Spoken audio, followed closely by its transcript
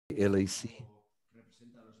ACI-LAC.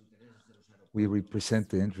 We represent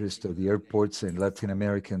the interest of the airports in Latin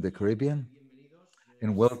America and the Caribbean.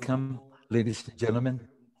 And welcome, ladies and gentlemen.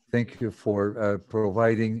 Thank you for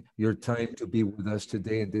providing your time to be with us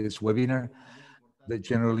today in this webinar that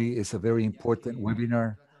generally is a very important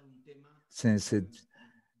webinar since it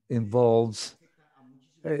involves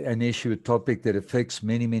an issue, a topic that affects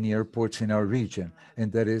many, many airports in our region,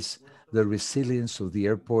 and that is the resilience of the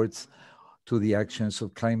airports to the actions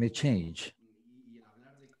of climate change.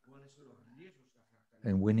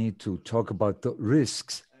 And we need to talk about the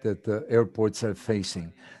risks that the airports are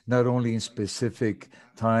facing, not only in specific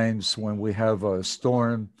times when we have a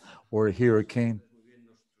storm or a hurricane.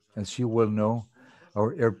 As you well know,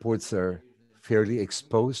 our airports are fairly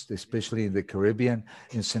exposed, especially in the Caribbean,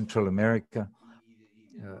 in Central America,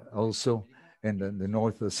 also in the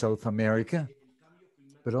North of South America.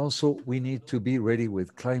 But also we need to be ready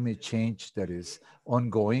with climate change that is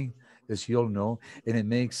ongoing, as you all know, and it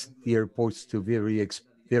makes the airports to very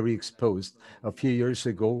exposed. A few years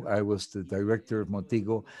ago, I was the director of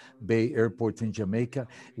Montego Bay Airport in Jamaica.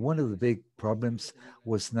 One of the big problems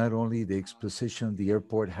was not only the exposition the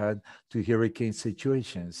airport had to hurricane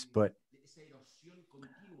situations, but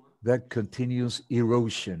that continuous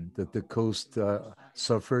erosion that the coast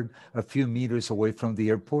suffered a few meters away from the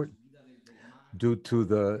airport due to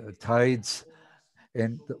the tides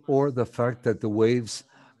or the fact that the waves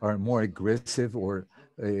are more aggressive or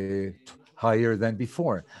higher than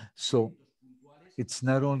before. So it's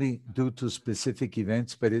not only due to specific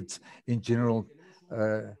events, but it's in general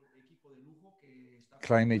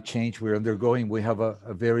climate change we're undergoing. We have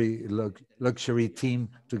a very luxury team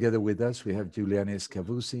together with us. We have Juliana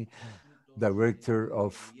Escavuzzi, Director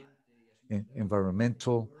of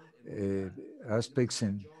Environmental Aspects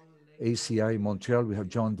in ACI Montreal. We have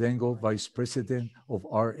John Dengo, Vice President of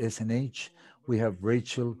RSNH. We have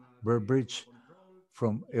Rachel Burbridge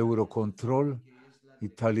from Eurocontrol,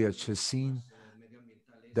 Italia Cessin,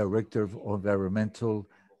 Director of Environmental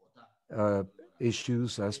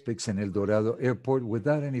Issues, Aspects in El Dorado Airport.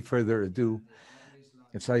 Without any further ado,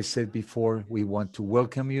 as I said before, we want to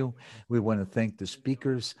welcome you. We want to thank the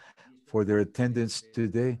speakers for their attendance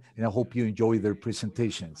today, and I hope you enjoy their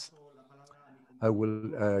presentations. I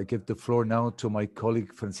will give the floor now to my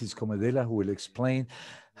colleague, Francisco Medela, who will explain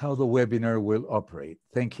how the webinar will operate.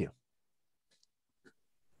 Thank you.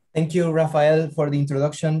 Thank you, Rafael, for the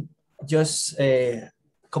introduction. Just a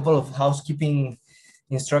couple of housekeeping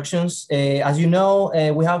instructions. As you know,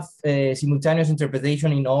 we have simultaneous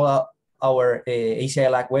interpretation in all our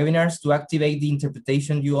ACI-LAC webinars. To activate the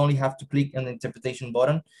interpretation, you only have to click on the interpretation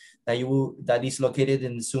button that is located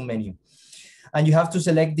in the Zoom menu. And you have to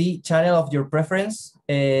select the channel of your preference.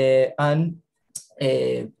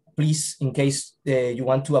 Please, in case you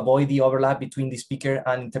want to avoid the overlap between the speaker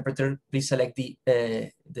and interpreter, please select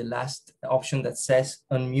the last option that says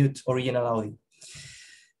unmute original audio.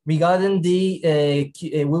 Regarding we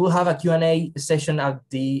will have a Q&A session at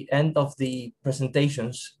the end of the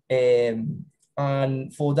presentations.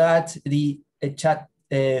 And for that, the chat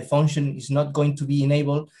function is not going to be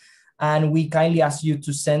enabled. And we kindly ask you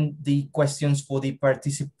to send the questions for the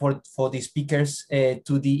speakers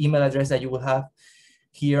to the email address that you will have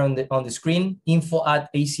here on the screen,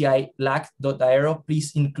 info@aci-lac.aero.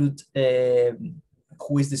 Please include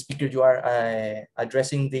who is the speaker you are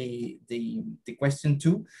addressing the question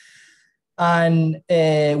to. And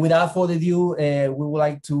without further ado, we would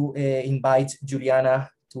like to invite Juliana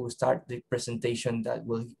to start the presentation that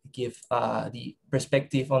will give the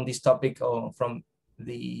perspective on this topic from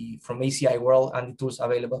ACI World and the tools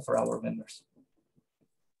available for our members.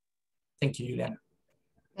 Thank you, Juliana.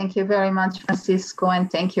 Thank you very much, Francisco, and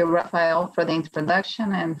thank you, Rafael, for the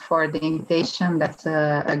introduction and for the invitation. That's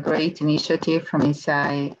a great initiative from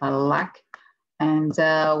ACI-LAC. And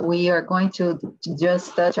we are going to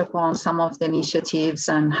just touch upon some of the initiatives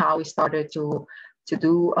and how we started to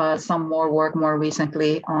do some more work more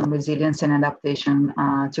recently on resilience and adaptation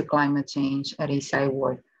to climate change at ACI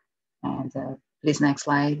World. And please, next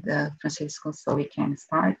slide, Francisco, so we can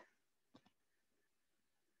start.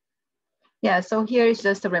 Yeah, so here is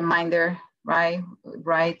just a reminder, right?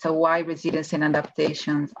 So why resilience and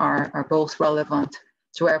adaptations are both relevant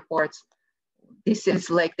to airports. This is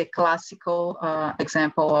like the classical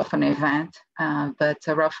example of an event, but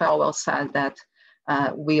Rafael well said that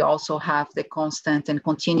we also have the constant and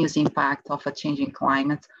continuous impact of a changing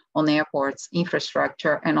climate on airports,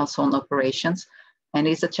 infrastructure, and also on operations. And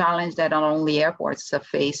it's a challenge that not only airports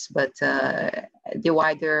face, but the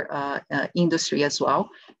wider industry as well.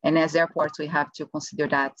 And as airports, we have to consider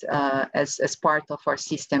that as part of our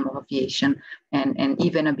system of aviation, and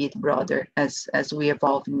even a bit broader as we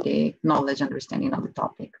evolve in the knowledge understanding of the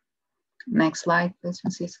topic. Next slide, please,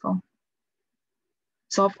 Francisco.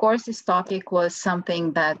 So of course, this topic was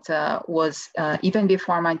something that was even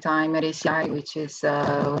before my time at ACI, which is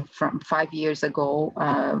from 5 years ago.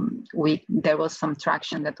 There was some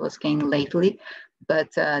traction that was gained lately,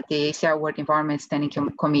 but the ACI World Environment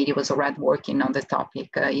Standing Committee was already working on the topic,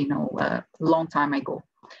 a long time ago.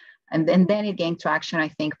 And then it gained traction, I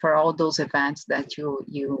think, for all those events that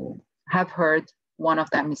you have heard. One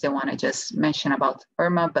of them is the one I just mentioned about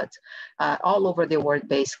Irma, but all over the world,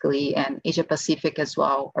 basically, and Asia Pacific as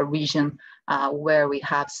well, a region where we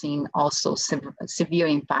have seen also severe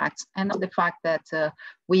impacts, and the fact that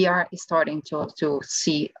we are starting to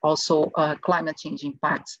see also climate change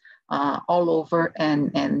impacts all over,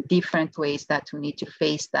 and different ways that we need to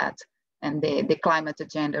face that. And the climate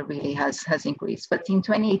agenda really has increased. But in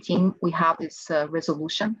 2018, we have this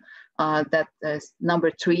resolution that is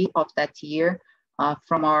number 3 of that year,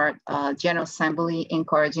 from our General Assembly,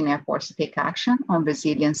 encouraging airports to take action on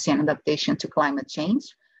resiliency and adaptation to climate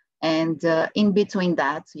change. And in between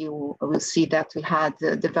that, you will see that we had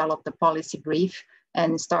developed a policy brief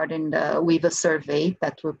and starting with a survey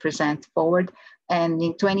that we'll present forward. And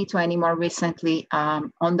in 2020, more recently,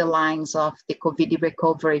 on the lines of the COVID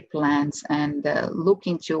recovery plans and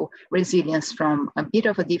looking to resilience from a bit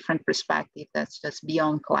of a different perspective that's just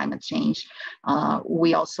beyond climate change.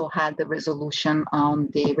 We also had the resolution on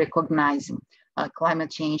the recognizing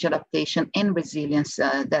climate change, adaptation, and resilience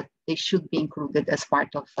that they should be included as part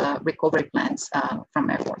of recovery plans from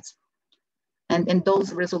airports. And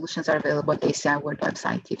those resolutions are available at the ACI World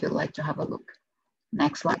website if you'd like to have a look.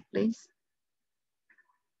 Next slide, please.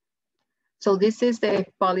 So this is the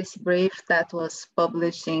policy brief that was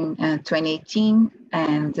published in 2018,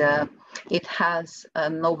 and it has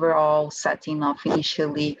an overall setting of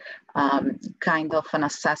initially kind of an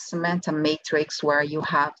assessment, a matrix where you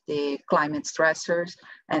have the climate stressors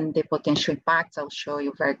and the potential impacts. I'll show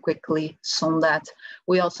you very quickly soon that.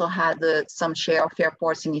 We also had some share of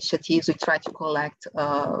airports initiatives. We tried to collect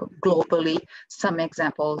globally some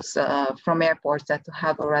examples from airports that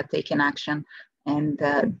have already taken action, and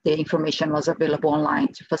the information was available online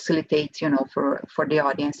to facilitate, for the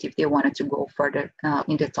audience if they wanted to go further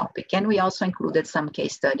in the topic. And we also included some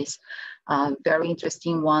case studies, very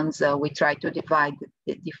interesting ones. We tried to divide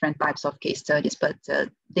the different types of case studies, but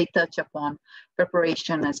they touch upon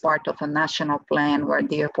preparation as part of a national plan where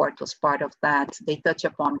the airport was part of that. They touch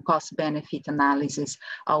upon cost-benefit analysis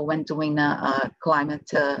when doing a climate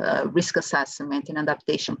risk assessment and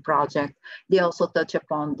adaptation project. They also touch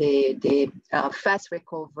upon the fast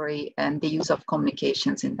recovery and the use of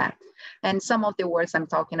communications in that. And some of the words I'm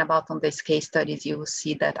talking about on these case studies, you will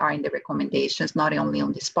see that are in the recommendations, not only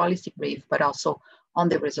on this policy brief, but also on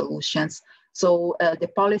the resolutions. So the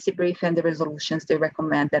policy brief and the resolutions, they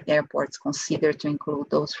recommend that airports consider to include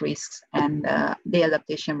those risks and the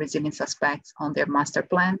adaptation resilience aspects on their master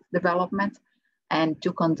plan development, and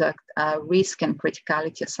to conduct risk and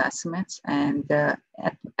criticality assessments and at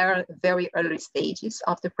very early stages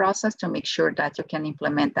of the process to make sure that you can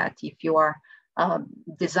implement that if you are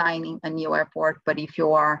designing a new airport, but if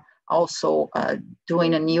you are also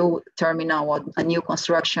doing a new terminal or a new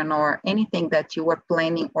construction or anything that you were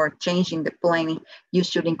planning or changing the planning, you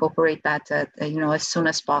should incorporate that as soon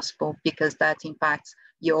as possible, because that impacts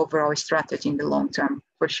your overall strategy in the long term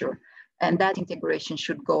for sure. And that integration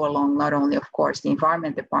should go along not only, of course, the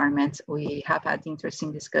environment department. We have had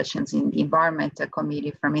interesting discussions in the environment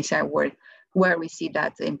committee from ACI World, where we see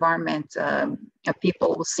that the environment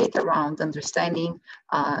people will sit around understanding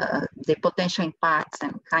the potential impacts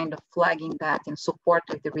and kind of flagging that in support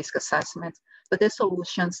of the risk assessment. But the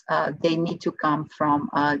solutions, they need to come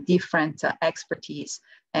from different expertise.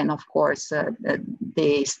 And of course,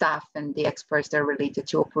 the staff and the experts that are related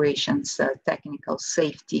to operations, technical,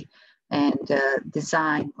 safety, and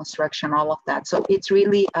design, construction, all of that. So it's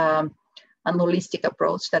really an holistic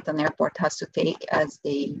approach that an airport has to take as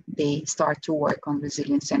they start to work on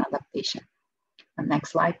resilience and adaptation. The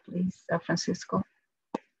next slide, please, Francisco.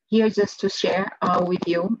 Here, just to share with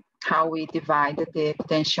you how we divided the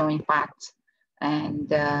potential impacts and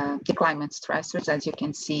the climate stressors. As you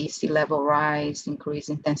can see, sea level rise, increased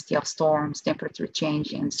intensity of storms, temperature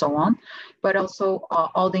change, and so on. But also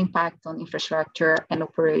all the impact on infrastructure and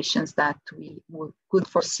operations that we could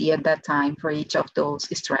foresee at that time for each of those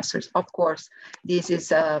stressors. Of course, this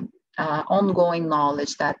is ongoing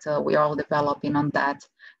knowledge that we are all developing on that.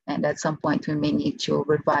 And at some point, we may need to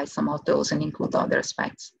revise some of those and include other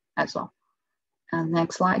aspects as well.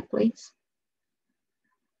 Next slide, please.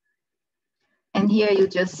 And here you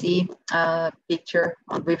just see a picture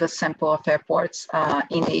with a sample of airports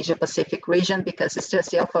in the Asia Pacific region, because it's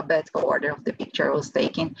just the alphabetical order of the picture I was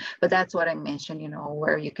taking. But that's what I mentioned, you know,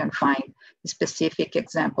 where you can find specific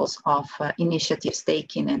examples of initiatives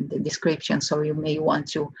taken and the description. So you may want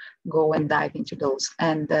to go and dive into those.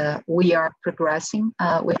 And we are progressing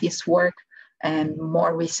with this work. And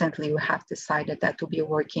more recently, we have decided that to be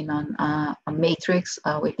working on a matrix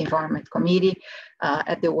with the Environment Committee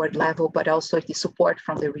at the world level, but also the support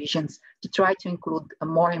from the regions to try to include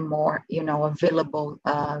more and more, you know, available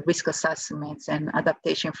risk assessments and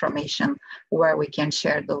adaptation information where we can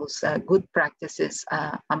share those good practices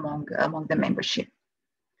among the membership.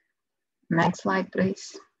 Next slide,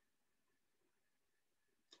 please.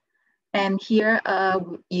 And here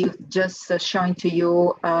you just showing to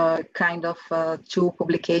you kind of two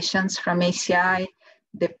publications from ACI,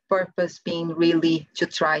 the purpose being really to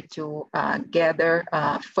try to gather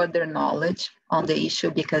further knowledge on the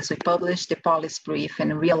issue, because we published the policy brief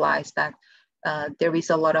and realized that there is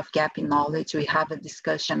a lot of gap in knowledge. We have a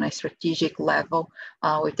discussion at a strategic level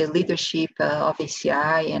with the leadership of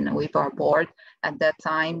ACI and with our board at that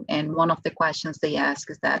time. And one of the questions they ask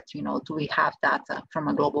is that, you know, do we have data from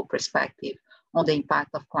a global perspective on the impact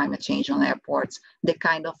of climate change on airports, the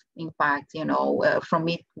kind of impact, you know, from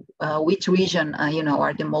it, which region, you know,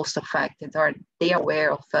 are the most affected? Are they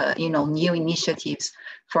aware of, you know, new initiatives,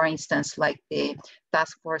 for instance, like the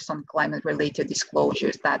Task Force on Climate-Related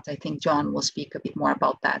Disclosures that I think John will speak a bit more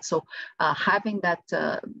about that. So having that,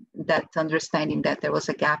 that understanding that there was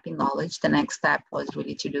a gap in knowledge, the next step was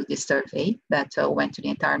really to do this survey that went to the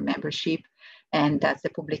entire membership. And that's the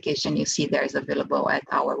publication you see there is available at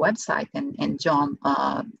our website. And John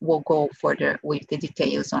will go further with the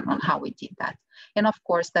details on how we did that. And of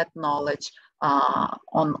course, that knowledge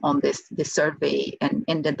on this survey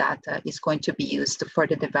and the data is going to be used to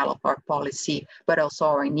further develop our policy, but also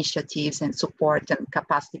our initiatives and support and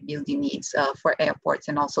capacity building needs for airports,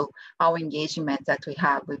 and also our engagement that we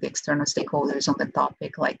have with external stakeholders on the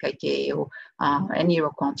topic, like ICAO and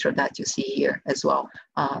Eurocontrol that you see here as well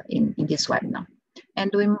in this webinar.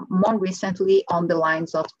 And doing more recently on the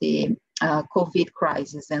lines of the COVID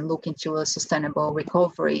crisis and looking to a sustainable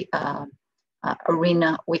recovery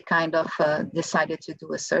arena, we kind of decided to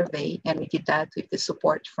do a survey, and we did that with the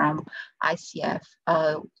support from ICF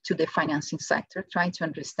to the financing sector, trying to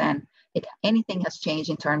understand if anything has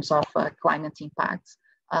changed in terms of climate impacts,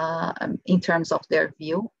 in terms of their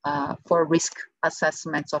view for risk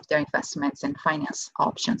assessments of their investments and finance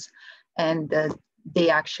options. And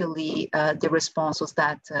they actually, the response was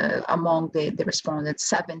that among the respondents,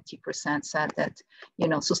 70% said that, you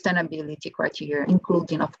know, sustainability criteria,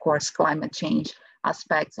 including, of course, climate change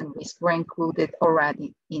aspects and risk, were included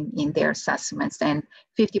already in their assessments. And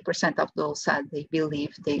 50% of those said they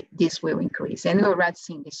believe this will increase. And we're already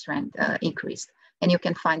seeing this trend increase. And you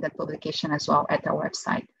can find that publication as well at our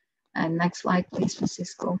website. And next slide, please,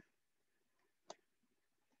 Francisco.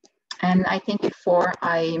 And I think before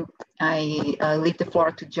I leave the floor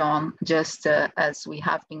to John, just as we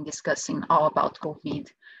have been discussing all about COVID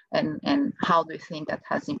and how do we think that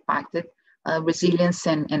has impacted resilience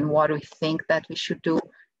and what do we think that we should do.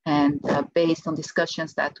 And based on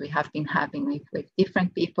discussions that we have been having with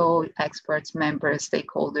different people, experts, members,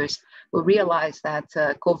 stakeholders, we realize that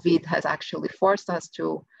COVID has actually forced us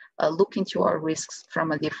to look into our risks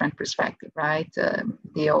from a different perspective, right?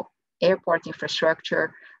 The airport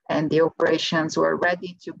infrastructure and the operations were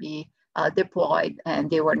ready to be deployed, and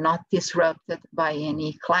they were not disrupted by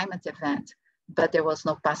any climate event, but there was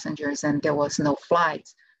no passengers and there was no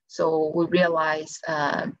flights. So we realized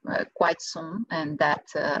quite soon, and that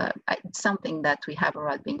it's something that we have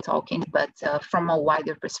already been talking, but from a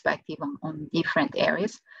wider perspective on different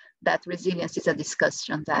areas, that resilience is a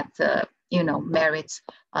discussion that you know, merits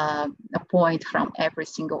a point from every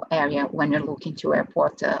single area when you're looking to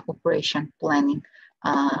airport operation planning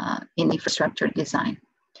in infrastructure design.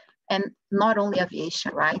 And not only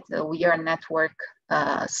aviation, right? We are a network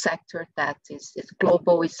sector that is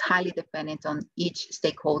global, is highly dependent on each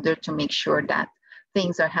stakeholder to make sure that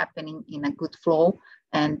things are happening in a good flow.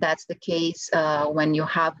 And that's the case when you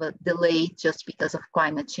have a delay just because of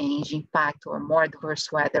climate change impact or more adverse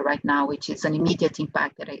weather right now, which is an immediate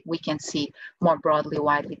impact that we can see more broadly,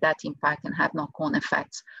 widely, that impact and have knock-on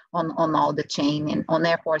effects on all the chain and on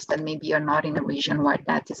airports that maybe are not in a region where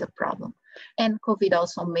that is a problem. And COVID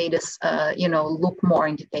also made us, you know, look more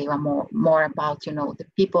in detail, more about, you know, the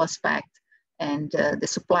people aspect and the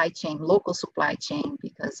supply chain, local supply chain,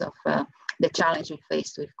 because of the challenge we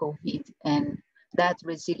faced with COVID. And that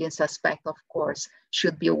resilience aspect, of course,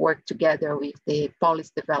 should be worked together with the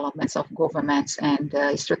policy developments of governments and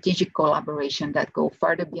strategic collaboration that go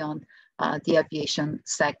further beyond the aviation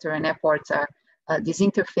sector. And airports are this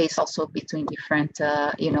interface also between different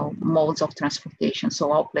modes of transportation.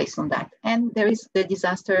 So I'll place on that. And there is the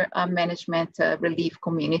disaster management relief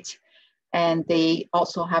community. And they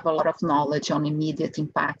also have a lot of knowledge on immediate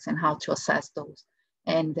impacts and how to assess those.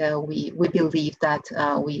 And we believe that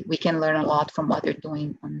we can learn a lot from what they're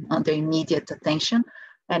doing under immediate attention,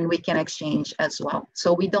 and we can exchange as well.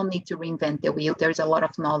 So we don't need to reinvent the wheel. There's a lot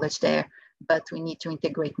of knowledge there, but we need to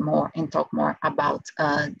integrate more and talk more about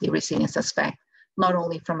the resilience aspect, not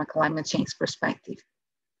only from a climate change perspective.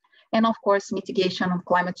 And of course, mitigation of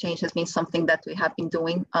climate change has been something that we have been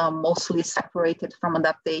doing, mostly separated from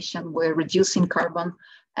adaptation. We're reducing carbon,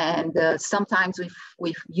 and sometimes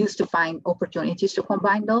we've used to find opportunities to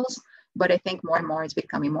combine those, but I think more and more it's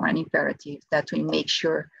becoming more an imperative that we make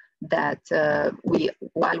sure that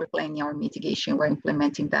while we're planning our mitigation, we're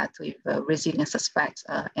implementing that with resilience aspects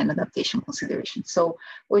and adaptation considerations. So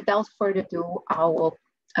without further ado, I will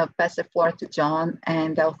pass the floor to John,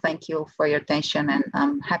 and I'll thank you for your attention, and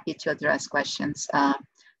I'm happy to address questions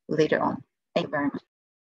later on. Thank you very much.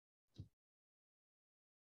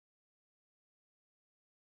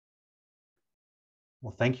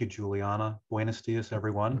 Well, thank you, Juliana. Buenos dias,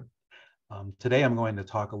 everyone. Today, I'm going to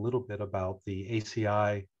talk a little bit about the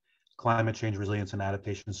ACI Climate Change Resilience and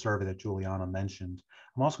Adaptation Survey that Juliana mentioned.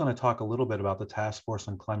 I'm also going to talk a little bit about the Task Force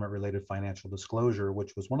on Climate-Related Financial Disclosure,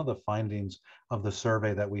 which was one of the findings of the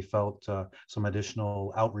survey that we felt some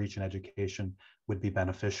additional outreach and education would be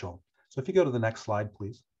beneficial. So if you go to the next slide,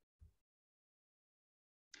 please.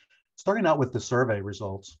 Starting out with the survey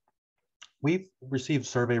results, we've received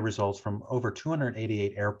survey results from over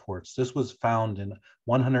 288 airports. This was found in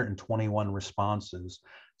 121 responses.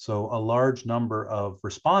 So a large number of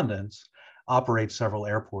respondents operate several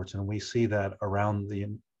airports, and we see that around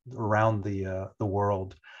the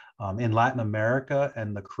world. In Latin America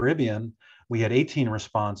and the Caribbean, we had 18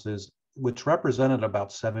 responses, which represented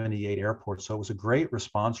about 78 airports. So it was a great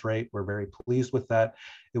response rate. We're very pleased with that.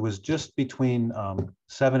 It was just between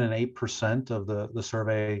 7 and 8% of the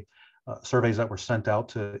surveys that were sent out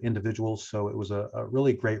to individuals. So it was a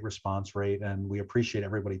really great response rate, and we appreciate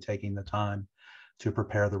everybody taking the time to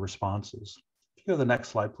prepare the responses. If you go to the next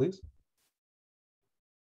slide, please.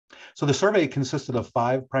 So the survey consisted of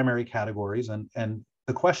 5 primary categories, and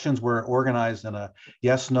the questions were organized in a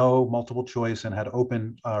yes, no, multiple choice, and had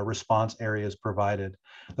open response areas provided.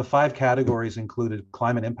 The 5 categories included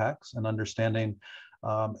climate impacts and understanding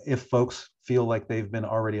if folks feel like they've been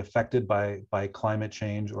already affected by climate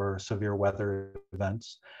change or severe weather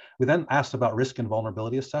events. We then asked about risk and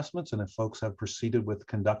vulnerability assessments and if folks have proceeded with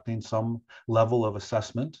conducting some level of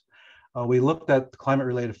assessment. We looked at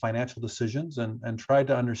climate-related financial decisions and tried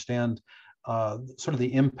to understand sort of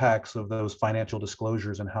the impacts of those financial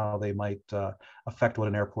disclosures and how they might affect what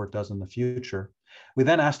an airport does in the future. We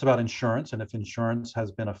then asked about insurance and if insurance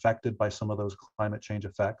has been affected by some of those climate change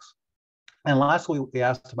effects. And lastly, we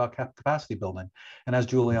asked about capacity building. And as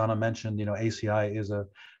Juliana mentioned, ACI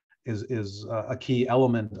is a key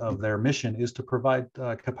element of their mission is to provide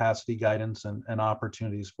capacity guidance and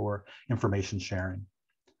opportunities for information sharing.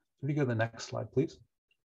 If you go to the next slide, please.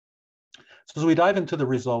 So as we dive into the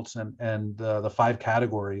results and the 5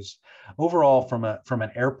 categories, overall from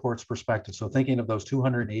an airport's perspective, so thinking of those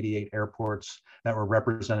 288 airports that were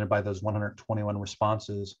represented by those 121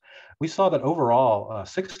 responses, we saw that overall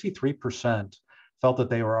 63% felt that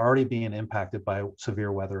they were already being impacted by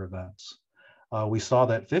severe weather events. We saw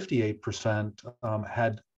that 58%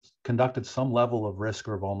 had conducted some level of risk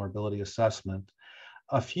or vulnerability assessment.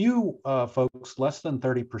 A few folks, less than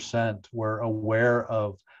 30%, were aware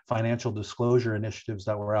of financial disclosure initiatives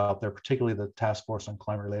that were out there, particularly the Task Force on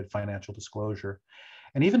Climate-Related Financial Disclosure.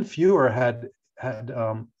 And even fewer had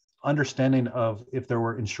understanding of if there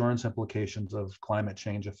were insurance implications of climate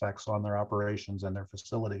change effects on their operations and their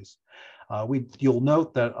facilities. You'll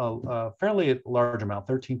note that a fairly large amount,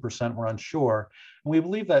 13%, were unsure. And we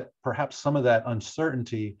believe that perhaps some of that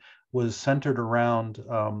uncertainty was centered around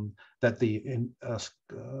that the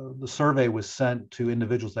survey was sent to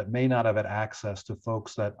individuals that may not have had access to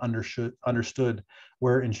folks that understood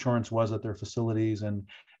where insurance was at their facilities and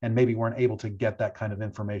maybe weren't able to get that kind of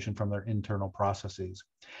information from their internal processes.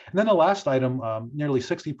 And then the last item, nearly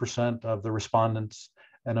 60% of the respondents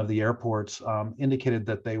and of the airports indicated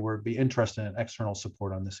that they would be interested in external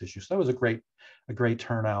support on this issue. So that was a great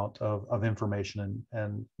turnout of information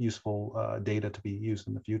and useful data to be used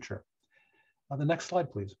in the future. The next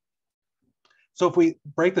slide, please. So if we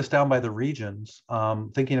break this down by the regions,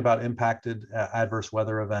 thinking about impacted adverse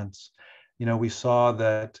weather events, we saw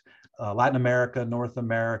that Latin America, North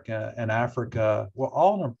America, and Africa were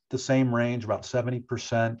all in the same range. About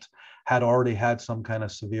 70% had already had some kind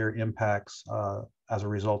of severe impacts as a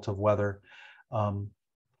result of weather.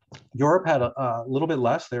 Europe had a little bit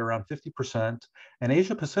less, they were around 50%, and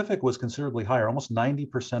Asia Pacific was considerably higher. Almost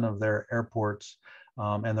 90% of their airports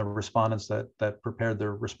and the respondents that prepared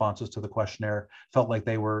their responses to the questionnaire felt like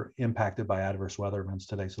they were impacted by adverse weather events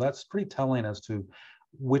today. So that's pretty telling as to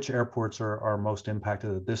which airports are most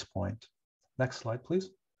impacted at this point. Next slide, please.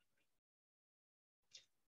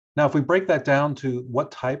 Now, if we break that down to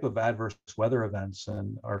what type of adverse weather events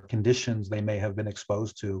and or conditions they may have been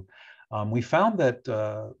exposed to, we found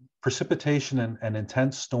that precipitation and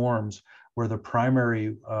intense storms were the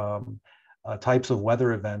primary types of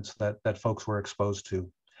weather events that folks were exposed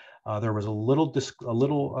to. There was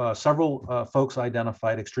several folks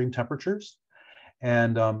identified extreme temperatures,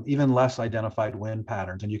 and even less identified wind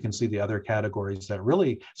patterns. And you can see the other categories that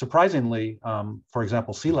really, surprisingly, for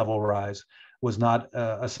example, sea level rise was not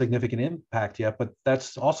a significant impact yet, but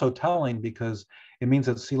that's also telling because it means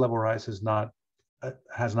that sea level rise has not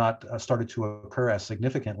started to occur as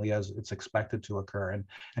significantly as it's expected to occur.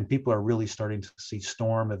 And people are really starting to see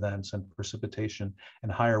storm events and precipitation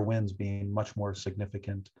and higher winds being much more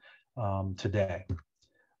significant today.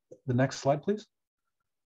 The next slide, please.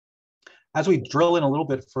 As we drill in a little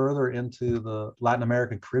bit further into the Latin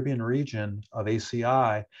American Caribbean region of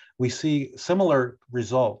ACI, we see similar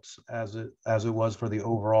results as it was for the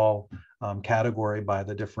overall category by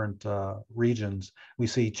the different regions. We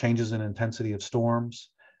see changes in intensity of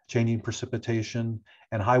storms, changing precipitation,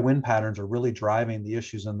 and high wind patterns are really driving the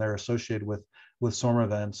issues, and they're associated with storm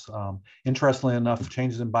events. Interestingly enough,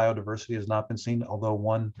 changes in biodiversity has not been seen, although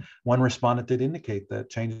one respondent did indicate that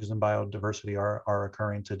changes in biodiversity are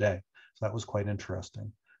occurring today. So that was quite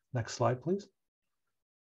interesting. Next slide, please.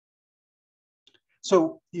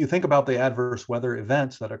 So you think about the adverse weather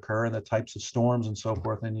events that occur and the types of storms and so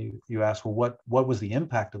forth, and you ask, well, what was the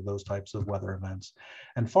impact of those types of weather events?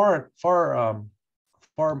 And far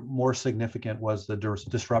more significant was the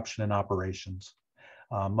disruption in operations.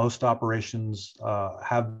 Most operations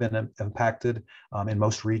have been impacted in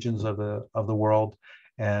most regions of the world,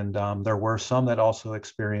 and there were some that also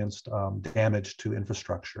experienced damage to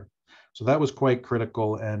infrastructure. So that was quite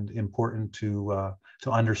critical and important to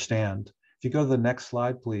understand. If you go to the next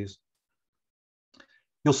slide, please,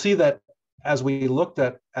 you'll see that as we looked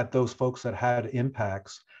at those folks that had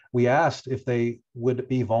impacts, we asked if they would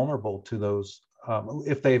be vulnerable to those,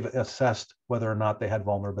 if they've assessed whether or not they had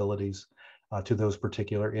vulnerabilities to those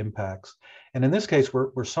particular impacts. And in this case,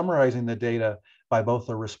 we're summarizing the data by both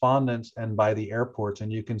the respondents and by the airports.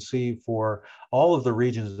 And you can see for all of the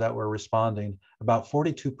regions that were responding, about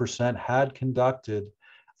 42% had conducted,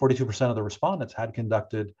 42% of the respondents had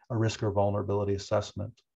conducted a risk or vulnerability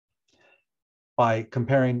assessment. By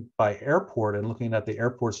comparing by airport and looking at the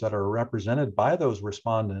airports that are represented by those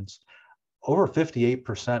respondents, over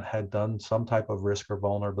 58% had done some type of risk or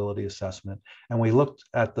vulnerability assessment. And we looked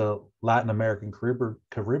at the Latin American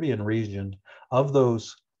Caribbean region. Of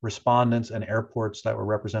those respondents and airports that were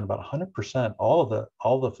represented, about 100%,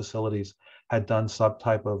 all the facilities had done some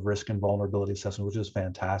type of risk and vulnerability assessment, which is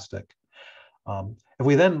fantastic. If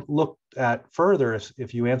we then looked at further,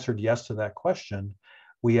 if you answered yes to that question,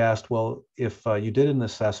 we asked, well, if you did an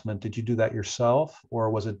assessment, did you do that yourself, or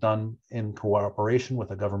was it done in cooperation with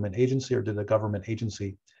a government agency, or did a government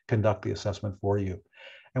agency conduct the assessment for you?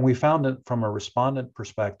 And we found that from a respondent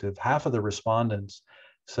perspective, half of the respondents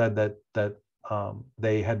said that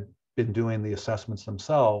they had been doing the assessments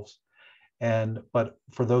themselves. But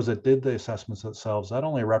for those that did the assessments themselves, that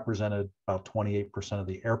only represented about 28% of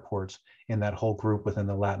the airports in that whole group within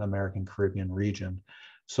the Latin American Caribbean region.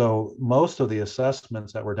 So most of the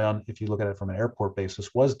assessments that were done, if you look at it from an airport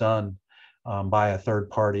basis, was done by a third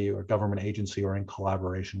party or government agency or in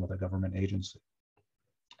collaboration with a government agency.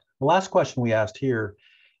 The last question we asked here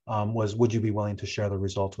was, would you be willing to share the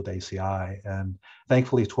results with ACI? And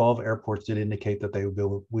thankfully, 12 airports did indicate that they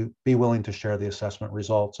would be willing to share the assessment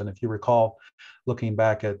results. And if you recall, looking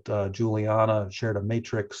back at Juliana shared a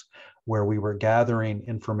matrix where we were gathering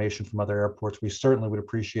information from other airports. We certainly would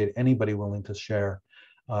appreciate anybody willing to share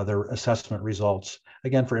their assessment results,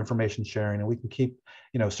 again, for information sharing. And we can keep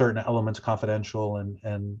certain elements confidential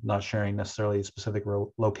and not sharing necessarily specific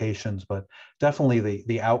locations, but definitely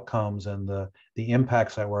the outcomes and the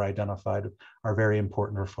impacts that were identified are very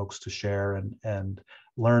important for folks to share and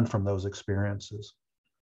learn from those experiences.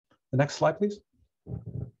 The next slide, please.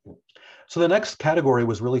 So the next category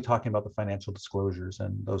was really talking about the financial disclosures,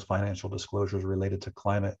 and those financial disclosures related to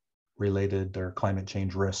climate related or climate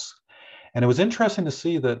change risks. And it was interesting to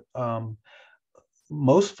see that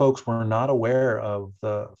most folks were not aware of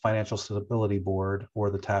the Financial Stability Board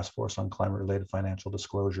or the Task Force on Climate Related Financial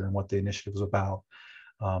Disclosure and what the initiative was about.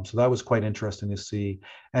 So that was quite interesting to see.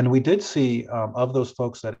 And we did see of those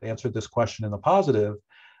folks that answered this question in the positive,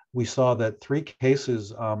 we saw that 3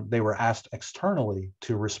 cases, they were asked externally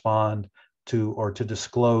to respond to or to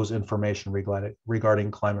disclose information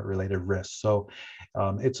regarding climate-related risks. So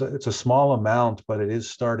it's a small amount, but it is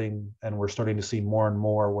starting, and we're starting to see more and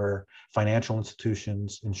more where financial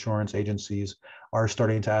institutions, insurance agencies are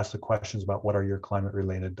starting to ask the questions about what are your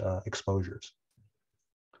climate-related exposures.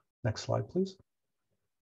 Next slide, please.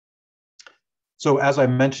 So as I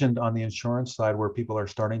mentioned on the insurance side, where people are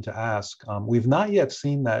starting to ask, we've not yet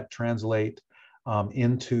seen that translate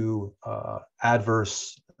into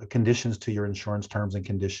adverse conditions to your insurance terms and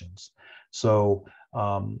conditions. So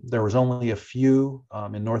there was only a few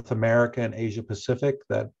in North America and Asia Pacific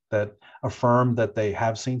that affirmed that they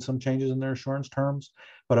have seen some changes in their insurance terms,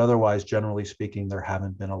 but otherwise, generally speaking, there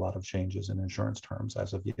haven't been a lot of changes in insurance terms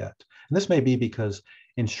as of yet. And this may be because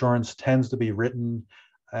insurance tends to be written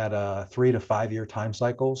at a 3 to 5 year time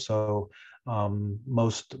cycle. So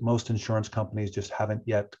most insurance companies just haven't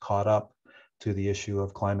yet caught up to the issue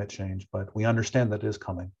of climate change, but we understand that it is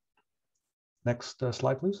coming. Next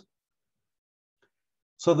slide, please.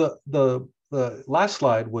 So the last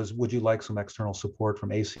slide was, would you like some external support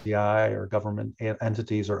from ACI or government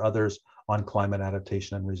entities or others on climate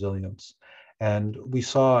adaptation and resilience? And we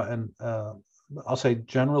saw, and I'll say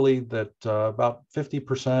generally that about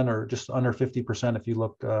 50% or just under 50%, if you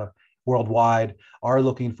look worldwide, are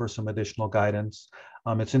looking for some additional guidance.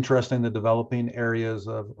 It's interesting, the developing areas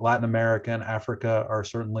of Latin America and Africa are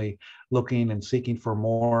certainly looking and seeking for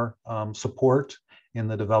more support in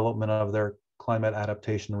the development of their climate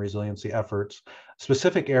adaptation and resiliency efforts.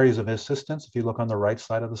 Specific areas of assistance, if you look on the right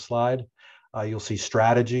side of the slide, you'll see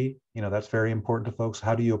strategy. That's very important to folks.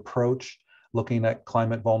 How do you approach looking at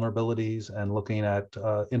climate vulnerabilities and looking at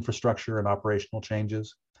infrastructure and operational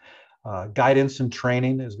changes? Guidance and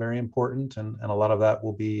training is very important, and a lot of that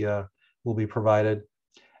will be provided.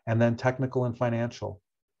 And then technical and financial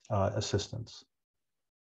assistance.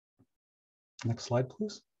 Next slide,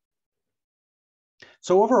 please.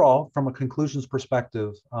 So overall, from a conclusions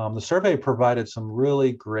perspective, the survey provided some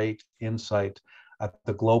really great insight at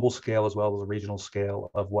the global scale as well as the regional scale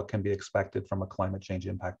of what can be expected from a climate change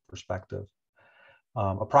impact perspective.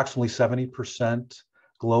 Approximately 70%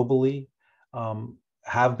 globally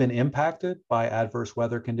have been impacted by adverse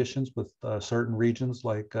weather conditions, with certain regions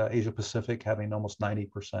like Asia Pacific having almost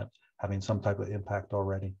 90% having some type of impact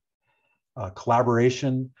already.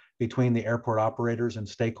 Collaboration between the airport operators and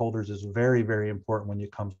stakeholders is very, very important when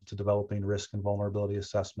it comes to developing risk and vulnerability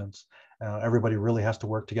assessments. Everybody really has to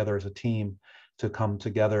work together as a team to come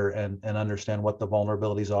together and understand what the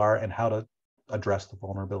vulnerabilities are and how to address the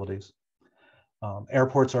vulnerabilities.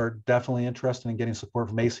 Airports are definitely interested in getting support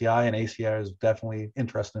from ACI, and ACI is definitely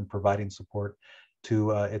interested in providing support to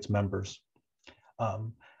its members.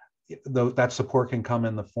 Though that support can come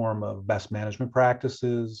in the form of best management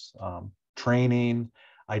practices, training,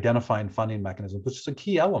 identifying funding mechanisms, which is a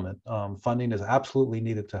key element. Funding is absolutely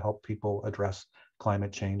needed to help people address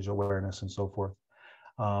climate change awareness and so forth.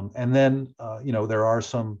 And then, there are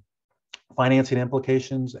some financing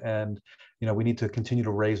implications, and we need to continue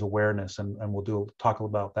to raise awareness, and we'll talk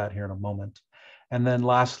about that here in a moment. And then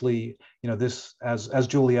lastly, this, as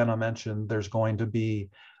Juliana mentioned, there's going to be,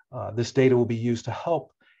 this data will be used to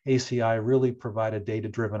help ACI really provide a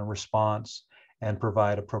data-driven response and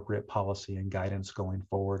provide appropriate policy and guidance going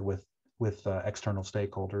forward with external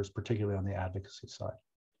stakeholders, particularly on the advocacy side.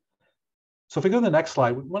 So if we go to the next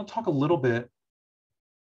slide, we want to talk a little bit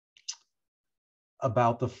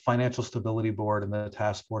about the Financial Stability Board and the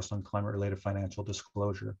Task Force on Climate-Related Financial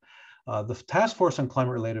Disclosure. The Task Force on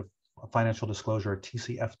Climate-Related Financial Disclosure,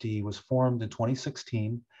 TCFD, was formed in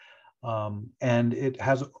 2016, and it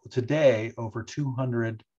has today over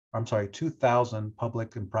 2,000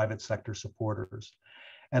 public and private sector supporters.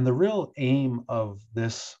 And the real aim of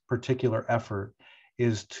this particular effort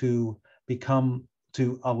is to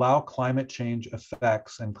allow climate change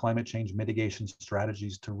effects and climate change mitigation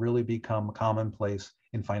strategies to really become commonplace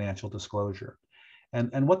in financial disclosure.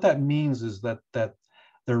 And what that means is that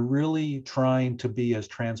they're really trying to be as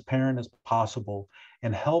transparent as possible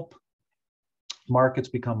and help markets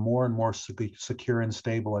become more and more secure and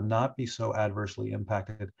stable and not be so adversely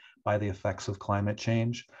impacted by the effects of climate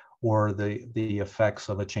change or the effects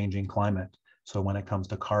of a changing climate. So when it comes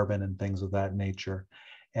to carbon and things of that nature.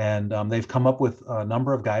 And they've come up with a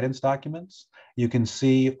number of guidance documents. You can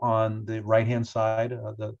see on the right-hand side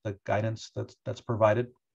the guidance that's provided.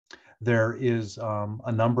 There is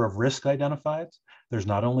a number of risks identified. There's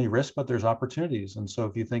not only risk, but there's opportunities. And so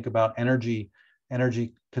if you think about energy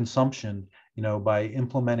consumption, by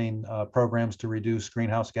implementing programs to reduce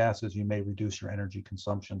greenhouse gases, you may reduce your energy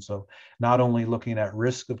consumption. So not only looking at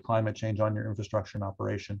risk of climate change on your infrastructure and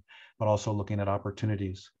operation, but also looking at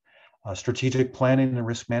opportunities. Strategic planning and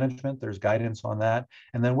risk management, there's guidance on that.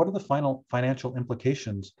 And then what are the final financial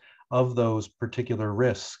implications of those particular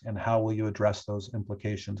risks, and how will you address those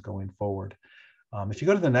implications going forward? If you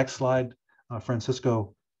go to the next slide,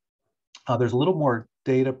 Francisco, there's a little more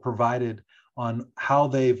data provided on how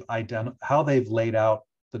they've laid out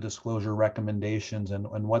the disclosure recommendations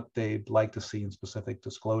and what they'd like to see in specific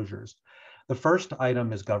disclosures. The first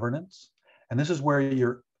item is governance, and this is where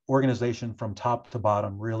your organization from top to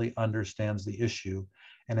bottom really understands the issue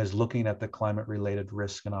and is looking at the climate-related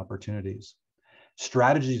risks and opportunities.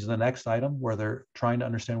 Strategy is the next item, where they're trying to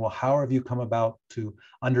understand, well, how have you come about to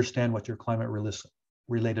understand what your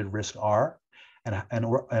climate-related risks are,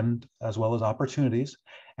 and as well as opportunities,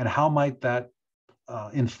 and how might that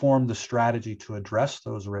inform the strategy to address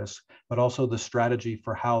those risks, but also the strategy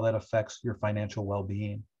for how that affects your financial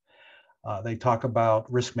well-being. They talk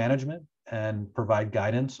about risk management and provide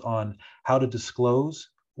guidance on how to disclose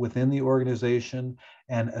within the organization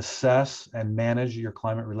and assess and manage your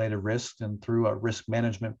climate-related risks and through a risk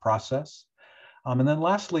management process. And then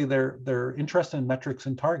lastly, they're interested in metrics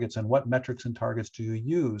and targets, and what metrics and targets do you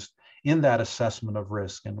use in that assessment of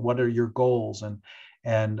risk, and what are your goals?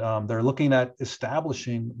 And they're looking at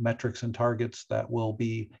establishing metrics and targets that will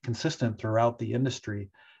be consistent throughout the industry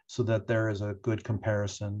so that there is a good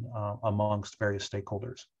comparison amongst various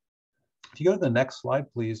stakeholders. If you go to the next slide,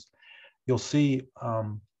 please, you'll see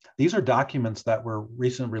these are documents that were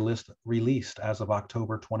recently released as of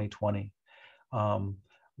October 2020.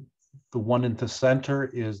 The one in the center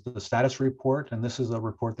is the status report, and this is a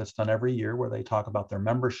report that's done every year where they talk about their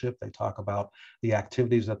membership, they talk about the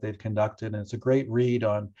activities that they've conducted, and it's a great read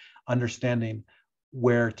on understanding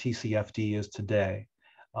where TCFD is today.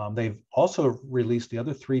 They've also released the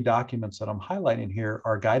other three documents that I'm highlighting here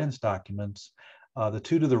are guidance documents. The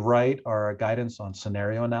two to the right are a guidance on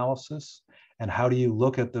scenario analysis and how do you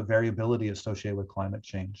look at the variability associated with climate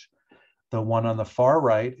change. The one on the far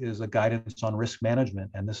right is a guidance on risk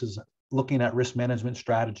management, and this is looking at risk management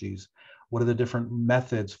strategies. What are the different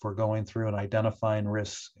methods for going through and identifying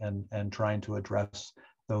risks and trying to address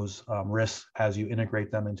those risks as you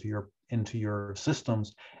integrate them into your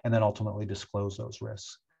systems and then ultimately disclose those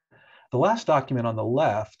risks. The last document on the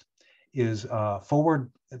left is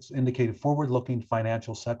it's indicated forward-looking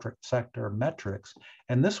financial sector metrics.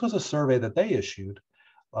 And this was a survey that they issued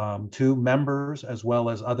to members as well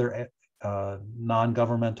as other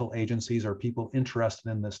non-governmental agencies or people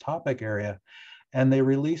interested in this topic area. And they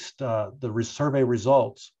released the survey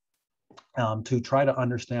results to try to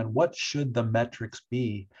understand what should the metrics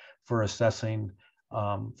be for assessing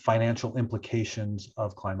financial implications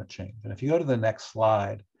of climate change. And if you go to the next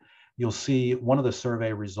slide, you'll see one of the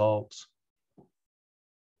survey results,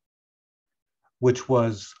 which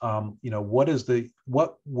was,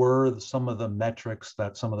 what were some of the metrics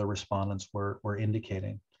that some of the respondents were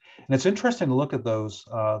indicating. And it's interesting to look at those.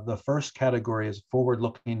 The first category is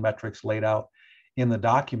forward-looking metrics laid out in the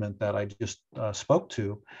document that I just spoke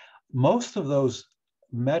to. Most of those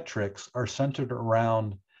metrics are centered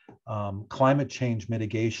around climate change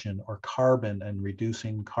mitigation or carbon and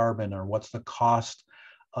reducing carbon, or what's the cost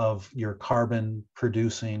of your carbon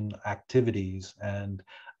producing activities and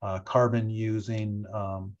carbon using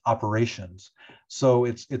operations. So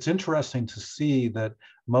it's interesting to see that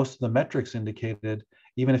most of the metrics indicated,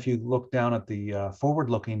 even if you look down at the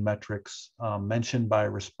forward-looking metrics mentioned by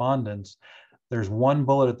respondents, there's one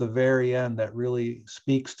bullet at the very end that really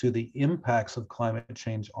speaks to the impacts of climate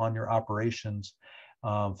change on your operations,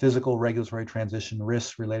 physical, regulatory transition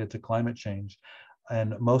risks related to climate change.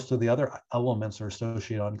 And most of the other elements are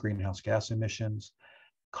associated on greenhouse gas emissions,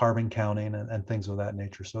 carbon counting, and things of that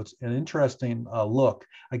nature. So it's an interesting look.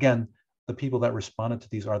 Again, the people that responded to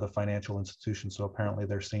these are the financial institutions. So apparently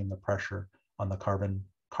they're seeing the pressure on the carbon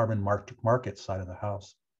market side of the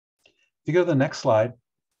house. If you go to the next slide,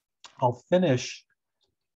 I'll finish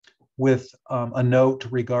with a note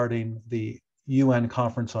regarding the UN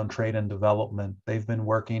Conference on Trade and Development. They've been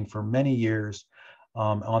working for many years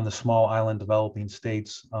on the small island developing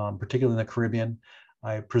states, particularly in the Caribbean.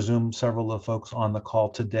 I presume several of the folks on the call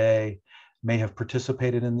today may have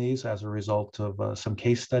participated in these as a result of some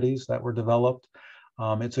case studies that were developed.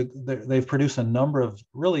 They've produced a number of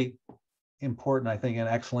really important, I think, and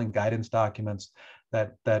excellent guidance documents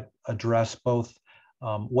that address both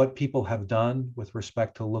what people have done with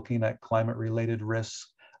respect to looking at climate-related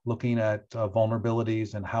risks, looking at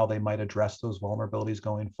vulnerabilities and how they might address those vulnerabilities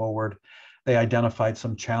going forward. They identified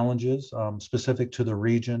some challenges specific to the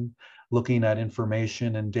region, looking at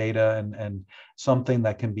information and data and something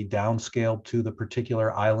that can be downscaled to the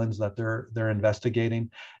particular islands that they're investigating.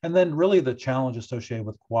 And then really the challenge associated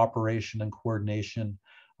with cooperation and coordination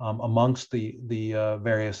amongst the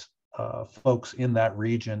various folks in that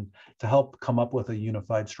region to help come up with a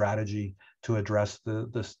unified strategy to address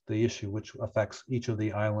the issue, which affects each of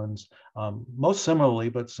the islands most similarly,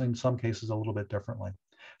 but in some cases a little bit differently.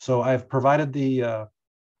 So I've provided the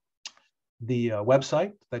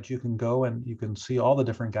website that you can go and you can see all the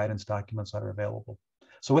different guidance documents that are available.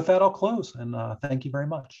 So with that, I'll close, and thank you very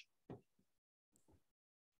much.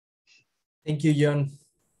 Thank you, John,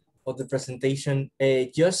 for the presentation.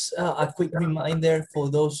 Just a quick reminder for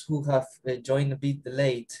those who have joined a bit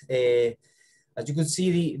late. As you can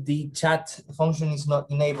see, the chat function is not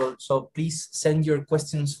enabled, so please send your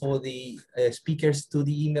questions for the speakers to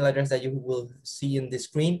the email address that you will see in the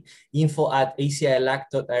screen,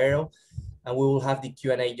 info@acilac.aero, and we will have the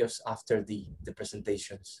Q&A just after the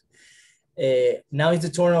presentations. Now is the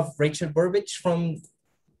turn of Rachel Burbidge from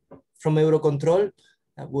Eurocontrol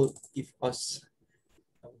that will give us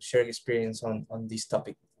sharing experience on this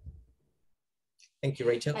topic. Thank you,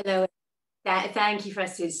 Rachel. Hello. Thank you,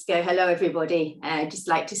 Francisco. Hello, everybody. I'd just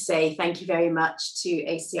like to say thank you very much to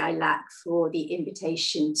ACI-LAC for the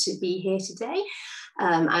invitation to be here today.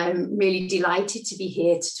 I'm really delighted to be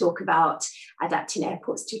here to talk about adapting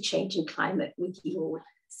airports to a changing climate with you all.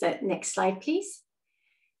 So next slide, please.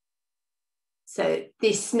 So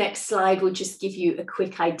this next slide will just give you a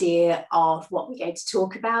quick idea of what we're going to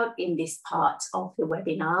talk about in this part of the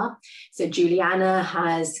webinar. So Juliana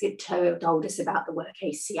has told us about the work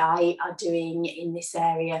ACI are doing in this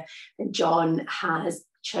area, and John has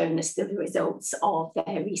shown us the results of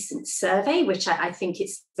their recent survey, which I think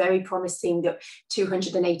it's very promising that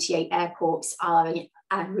 288 airports are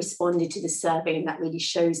responded to the survey, and that really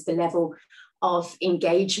shows the level of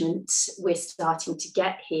engagement we're starting to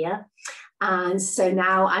get here. And so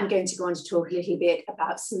now I'm going to go on to talk a little bit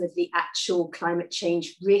about some of the actual climate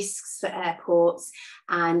change risks for airports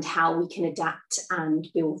and how we can adapt and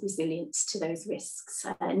build resilience to those risks.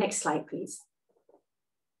 Next slide, please.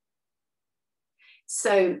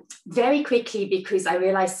 So very quickly, because I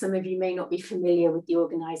realize some of you may not be familiar with the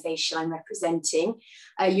organization I'm representing,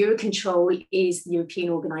 Eurocontrol is the European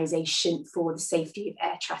Organization for the Safety of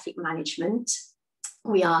Air Traffic Management.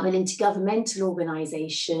 We are an intergovernmental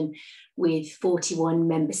organization with 41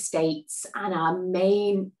 member states, and our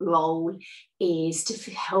main role is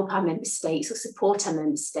to help our member states or support our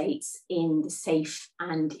member states in the safe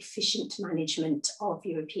and efficient management of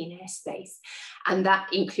European airspace. And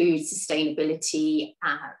that includes sustainability,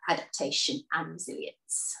 adaptation and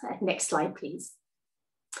resilience. Next slide, please.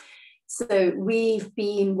 So we've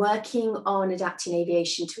been working on adapting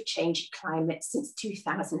aviation to a changing climate since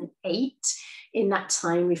 2008. In that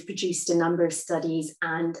time, we've produced a number of studies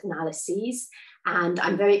and analyses. And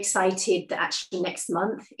I'm very excited that actually next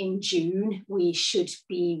month in June, we should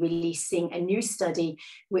be releasing a new study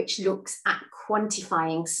which looks at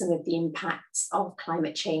quantifying some of the impacts of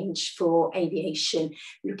climate change for aviation,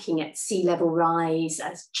 looking at sea level rise,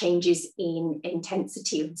 as changes in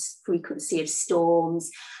intensity and frequency of storms,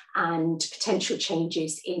 and potential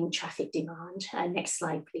changes in traffic demand. Next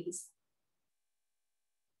slide, please.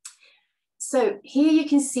 So here you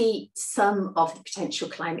can see some of the potential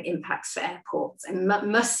climate impacts for airports. I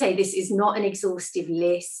must say this is not an exhaustive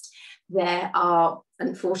list. There are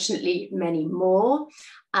unfortunately many more,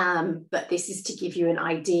 but this is to give you an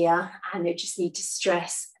idea, and I just need to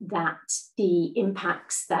stress that the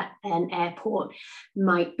impacts that an airport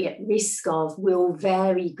might be at risk of will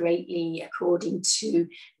vary greatly according to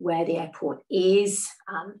where the airport is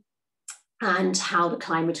and how the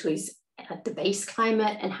climate is at the base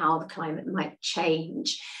climate and how the climate might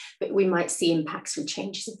change. But we might see impacts from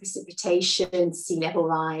changes in precipitation, sea level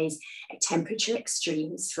rise, temperature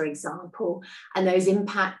extremes, for example. And those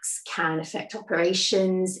impacts can affect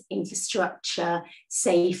operations, infrastructure,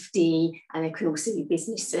 safety, and there can also be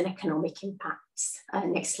business and economic impacts.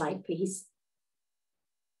 Next slide, please.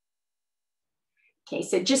 Okay,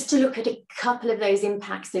 so just to look at a couple of those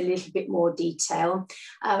impacts in a little bit more detail,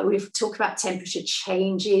 we've talked about temperature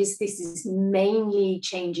changes. This is mainly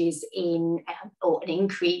changes in or an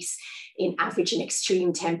increase in average and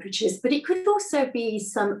extreme temperatures, but it could also be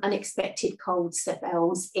some unexpected cold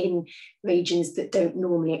spells in regions that don't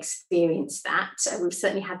normally experience that. We've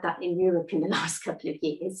certainly had that in Europe in the last couple of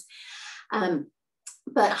years.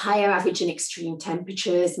 But higher average and extreme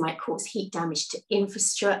temperatures might cause heat damage to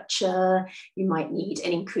infrastructure. You might need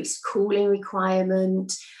an increased cooling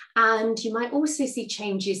requirement. And you might also see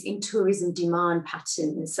changes in tourism demand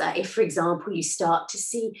patterns. If, for example, you start to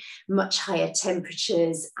see much higher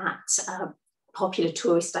temperatures at popular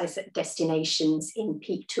tourist destinations in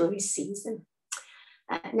peak tourist season.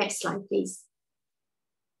 Next slide, please.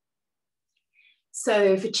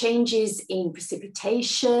 So for changes in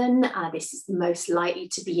precipitation, this is most likely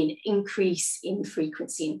to be an increase in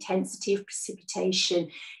frequency intensity of precipitation.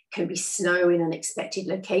 It can be snow in unexpected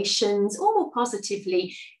locations, or more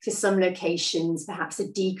positively, for some locations, perhaps a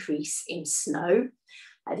decrease in snow.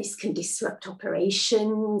 This can disrupt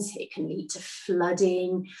operations, it can lead to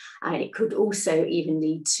flooding, and it could also even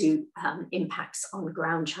lead to impacts on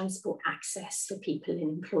ground transport access for people and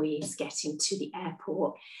employees getting to the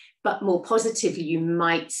airport. But more positively, you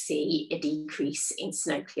might see a decrease in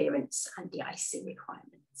snow clearance and de-icing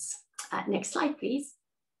requirements. Next slide, please.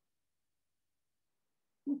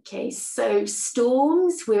 Okay, so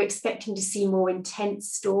storms, we're expecting to see more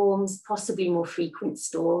intense storms, possibly more frequent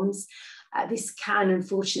storms. This can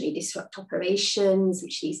unfortunately disrupt operations,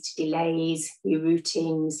 which leads to delays,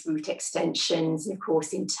 reroutings, route extensions, and of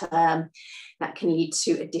course, in turn, that can lead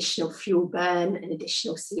to additional fuel burn and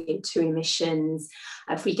additional CO2 emissions.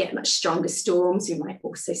 If we get much stronger storms, we might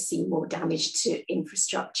also see more damage to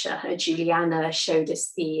infrastructure. Juliana showed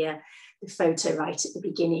us the photo right at the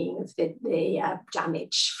beginning of the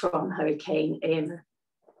damage from Hurricane Irma.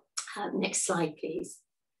 Next slide, please.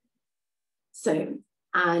 So,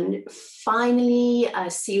 and finally,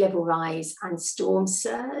 sea level rise and storm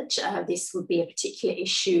surge. This would be a particular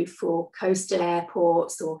issue for coastal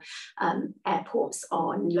airports or airports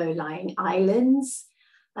on low-lying islands.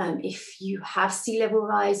 If you have sea level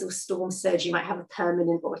rise or storm surge, you might have a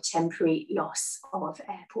permanent or a temporary loss of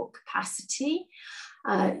airport capacity.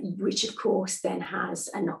 Which of course then has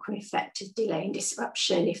a knock-on effect of delay and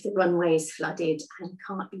disruption if the runway is flooded and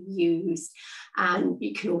can't be used. And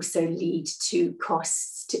it can also lead to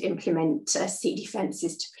costs to implement sea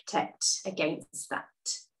defences to protect against that.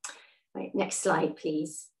 Right, next slide,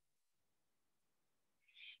 please.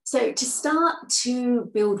 So to start to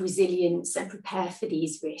build resilience and prepare for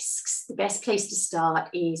these risks, the best place to start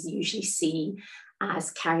is usually seen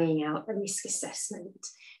as carrying out a risk assessment.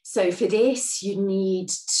 So for this, you need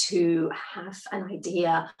to have an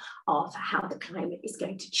idea of how the climate is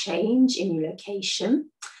going to change in your location.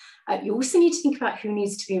 You also need to think about who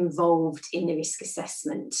needs to be involved in the risk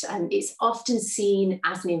assessment. And it's often seen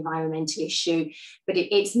as an environmental issue, but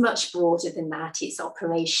it's much broader than that. It's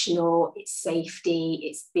operational, it's safety,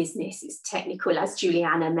 it's business, it's technical, as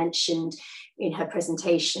Juliana mentioned in her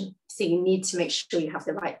presentation. So you need to make sure you have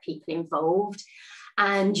the right people involved.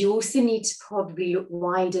 And you also need to probably look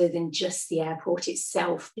wider than just the airport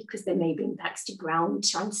itself, because there may be impacts to ground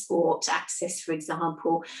transport access, for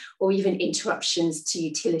example, or even interruptions to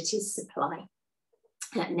utilities supply.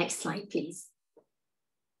 Next slide, please.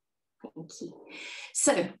 Thank you.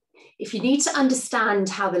 So if you need to understand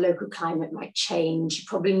how the local climate might change, you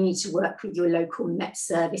probably need to work with your local Met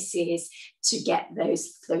services to get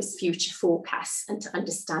those future forecasts and to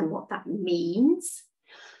understand what that means.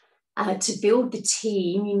 To build the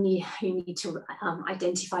team, you need to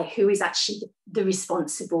identify who is actually the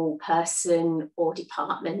responsible person or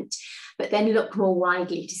department, but then look more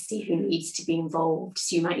widely to see who needs to be involved.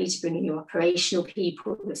 So you might need to bring in your operational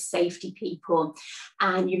people, your safety people,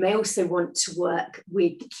 and you may also want to work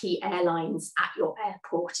with the key airlines at your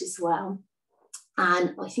airport as well.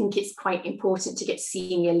 And I think it's quite important to get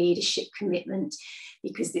senior leadership commitment,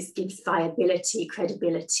 because this gives viability,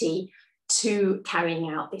 credibility to carrying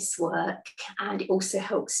out this work, and it also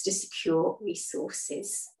helps to secure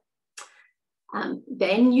resources.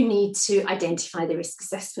 Then you need to identify the risk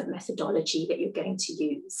assessment methodology that you're going to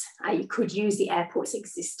use. You could use the airport's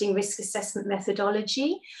existing risk assessment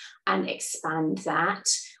methodology and expand that,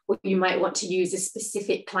 or you might want to use a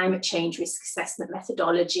specific climate change risk assessment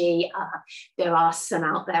methodology. There are some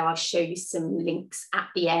out there. I'll show you some links at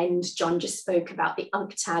the end. John just spoke about the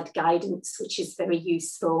UNCTAD guidance, which is very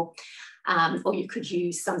useful. Or you could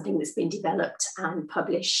use something that's been developed and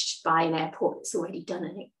published by an airport that's already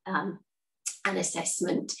done an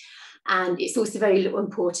assessment. And it's also very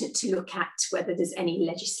important to look at whether there's any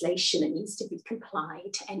legislation that needs to be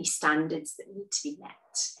complied, any standards that need to be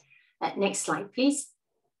met. Next slide, please.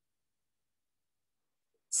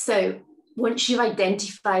 So Once you've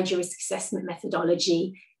identified your risk assessment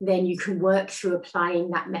methodology, then you can work through applying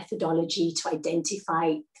that methodology to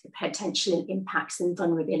identify the potential impacts and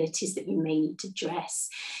vulnerabilities that you may need to address.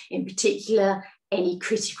 In particular, any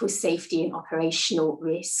critical safety and operational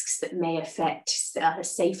risks that may affect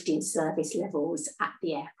safety and service levels at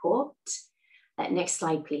the airport. Next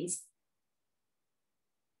slide, please.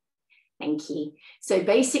 Thank you. So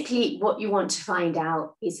basically what you want to find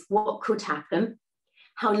out is what could happen,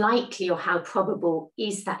 how likely or how probable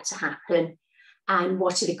is that to happen, and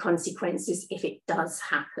what are the consequences if it does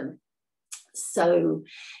happen. So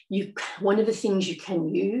one of the things you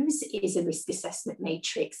can use is a risk assessment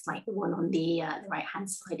matrix like the one on the right-hand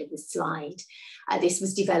side of the slide. This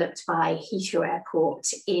was developed by Heathrow Airport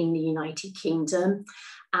in the United Kingdom,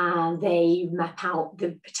 and they map out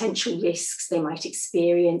the potential risks they might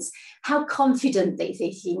experience, how confident they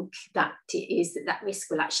think that it is that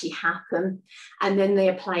risk will actually happen, and then they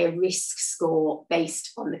apply a risk score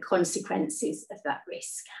based on the consequences of that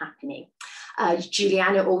risk happening.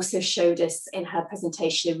 Juliana also showed us in her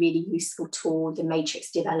presentation a really useful tool, the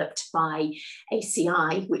matrix developed by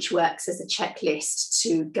ACI, which works as a checklist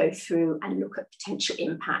to go through and look at potential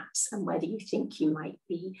impacts and whether you think you might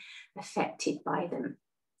be affected by them.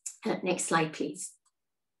 Next slide, please.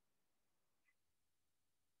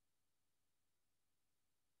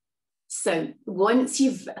 So once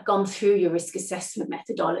you've gone through your risk assessment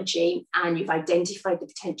methodology and you've identified the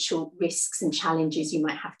potential risks and challenges you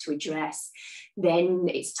might have to address, then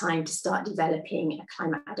it's time to start developing a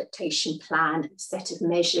climate adaptation plan, a set of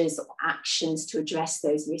measures or actions to address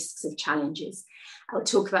those risks and challenges. I'll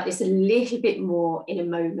talk about this a little bit more in a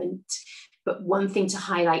moment. But one thing to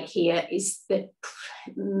highlight here is that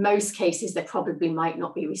in most cases, there probably might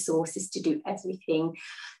not be resources to do everything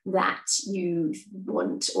that you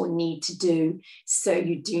want or need to do. So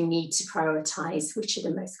you do need to prioritize which are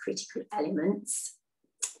the most critical elements.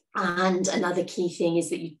 And another key thing is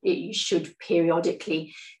that you should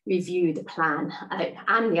periodically review the plan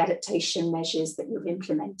and the adaptation measures that you've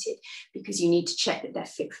implemented, because you need to check that they're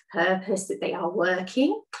fit for purpose, that they are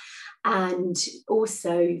working. And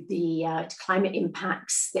also the climate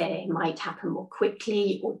impacts, they might happen more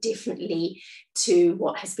quickly or differently to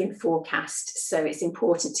what has been forecast. So it's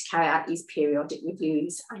important to carry out these periodic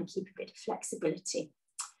reviews and keep a bit of flexibility.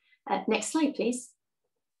 Next slide, please.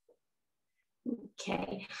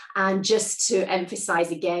 Okay, and just to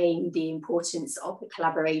emphasize again the importance of the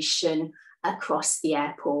collaboration across the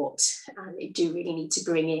airport, they do really need to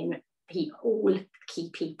bring in all key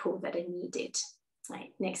people that are needed.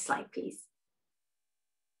 Right, next slide, please.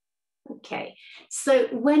 Okay, so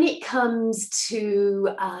when it comes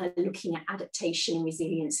to looking at adaptation and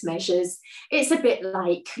resilience measures, it's a bit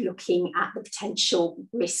like looking at the potential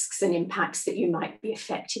risks and impacts that you might be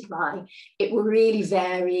affected by. It will really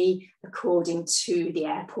vary according to the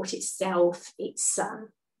airport itself, its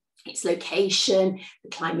location, the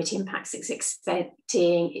climate impacts it's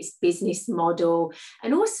expecting, its business model,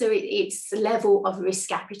 and also its level of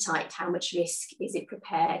risk appetite. How much risk is it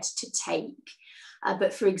prepared to take?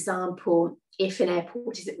 But for example, if an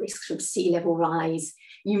airport is at risk from sea level rise,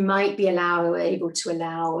 you might be able to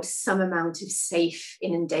allow some amount of safe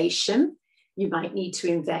inundation. You might need to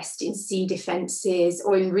invest in sea defences,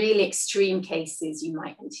 or in really extreme cases, you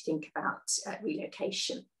might need to think about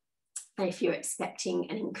relocation. If you're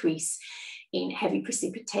expecting an increase in heavy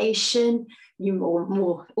precipitation,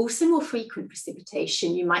 also more frequent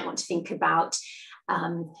precipitation, you might want to think about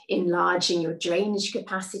enlarging your drainage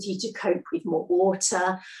capacity to cope with more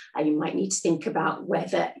water. You might need to think about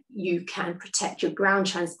whether you can protect your ground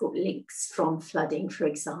transport links from flooding, for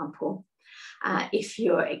example. If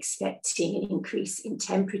you're expecting an increase in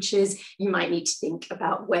temperatures, you might need to think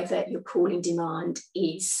about whether your cooling demand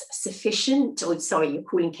is sufficient, or your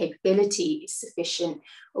cooling capability is sufficient,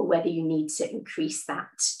 or whether you need to increase that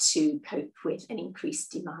to cope with an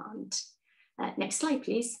increased demand. Next slide,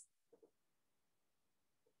 please.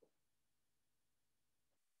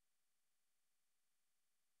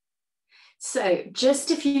 So just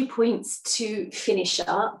a few points to finish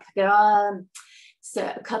up. There are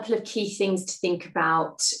a couple of key things to think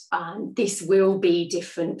about. This will be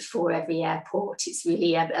different for every airport. It's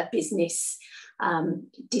really a business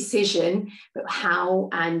decision, but how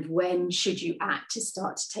and when should you act to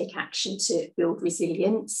start to take action to build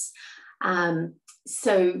resilience?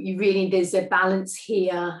 So there's a balance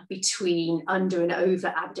here between under and over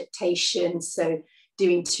adaptation. So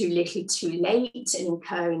doing too little too late and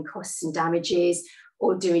incurring costs and damages,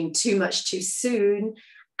 or doing too much too soon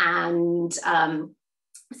and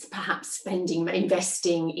perhaps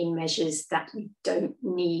investing in measures that you don't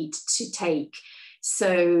need to take.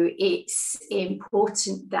 So it's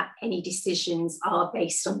important that any decisions are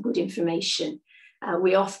based on good information.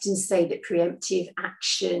 We often say that preemptive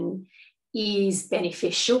action is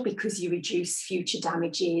beneficial because you reduce future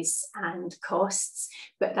damages and costs,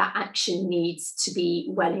 but that action needs to be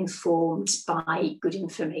well informed by good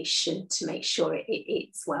information to make sure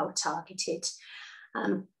it's well targeted.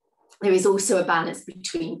 There is also a balance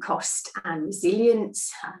between cost and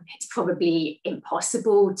resilience. It's probably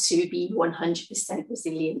impossible to be 100%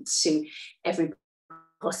 resilient to every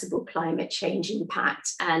possible climate change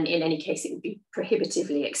impact. And in any case, it would be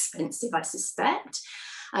prohibitively expensive, I suspect.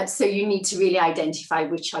 So you need to really identify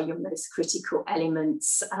which are your most critical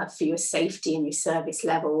elements for your safety and your service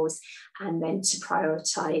levels, and then to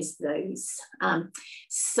prioritize those.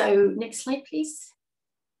 So next slide, please.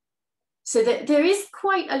 So there is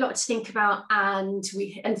quite a lot to think about, and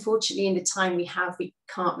we, unfortunately, in the time we have, we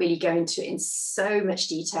can't really go into it in so much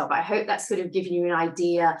detail, but I hope that's sort of given you an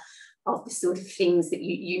idea of the sort of things that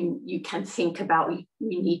you can think about, you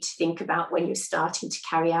need to think about when you're starting to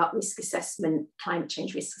carry out risk assessment, climate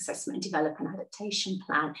change risk assessment, and develop an adaptation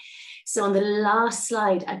plan. So on the last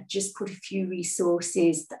slide, I've just put a few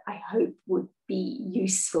resources that I hope would be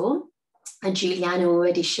useful. And Juliana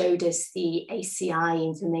already showed us the ACI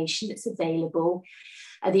information that's available.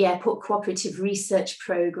 The Airport Cooperative Research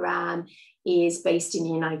Programme is based in the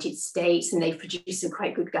United States, and they've produced some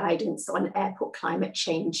quite good guidance on airport climate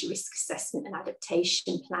change risk assessment and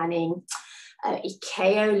adaptation planning.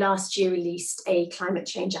 ICAO last year released a climate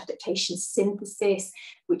change adaptation synthesis,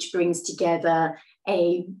 which brings together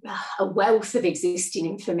a wealth of existing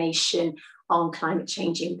information on climate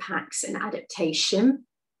change impacts and adaptation.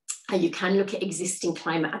 You can look at existing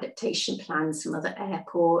climate adaptation plans from other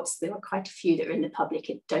airports. There are quite a few that are in the public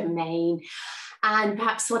domain. And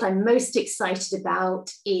perhaps what I'm most excited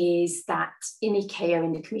about is that in ICAO,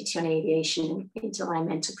 in the Committee on Aviation and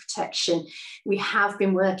Environmental Protection, we have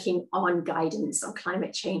been working on guidance on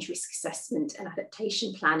climate change risk assessment and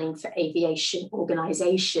adaptation planning for aviation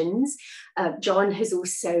organisations. John has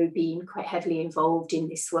also been quite heavily involved in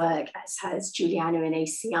this work, as has Juliana and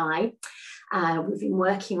ACI. We've been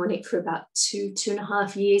working on it for about two and a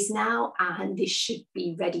half years now, and this should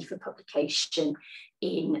be ready for publication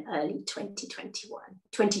in early 2022.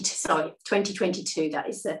 That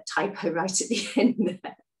is a typo right at the end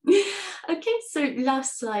there. Okay, so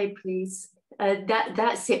last slide, please.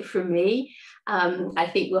 That's it from me. I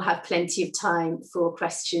think we'll have plenty of time for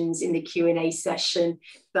questions in the Q&A session,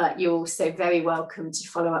 but you're also very welcome to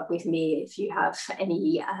follow up with me if you have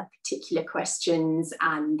any particular questions,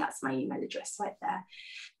 and that's my email address right there.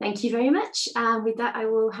 Thank you very much. With that, I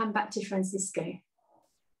will hand back to Francisco.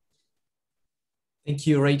 Thank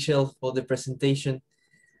you, Rachel, for the presentation.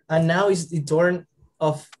 And now is the turn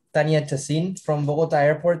of Tania Chacin from Bogota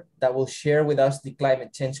Airport that will share with us the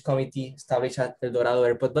Climate Change Committee established at El Dorado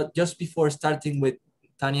Airport. But just before starting with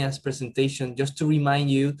Tania's presentation, just to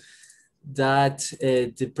remind you that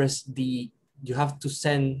you have to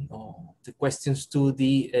send the questions to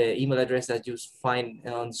the email address that you find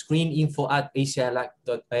on screen,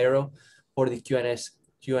 info@aci-lac.aero, for the Q&A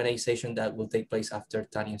session that will take place after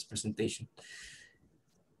Tania's presentation.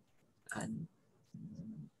 And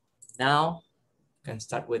now, can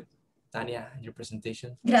start with Tania, your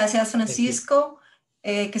presentation. Gracias, Francisco.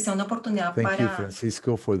 Que sea una oportunidad Thank you,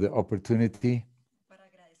 Francisco, for the opportunity.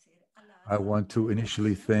 I want to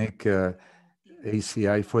initially thank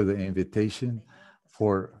ACI for the invitation,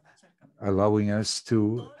 for allowing us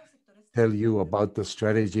to tell you about the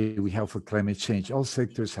strategy we have for climate change. All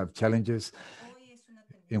sectors have challenges,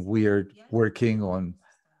 and we are working on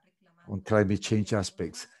climate change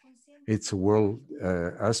aspects. It's a world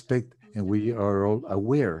aspect, and we are all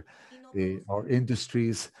aware. Our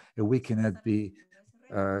industries, we cannot be,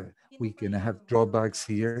 we can have drawbacks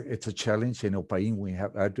here. It's a challenge. In Opain, we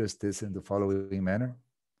have addressed this in the following manner.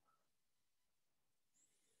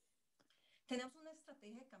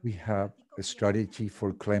 We have a strategy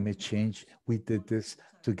for climate change. We did this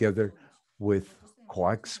together with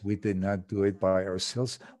COAX. We did not do it by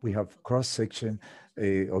ourselves. We have cross-section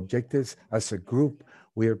objectives as a group.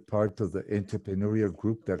 We are part of the entrepreneurial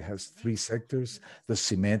group that has 3 sectors: the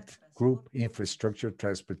cement group, infrastructure,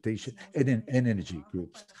 transportation, and in energy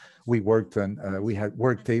groups. We worked on, we had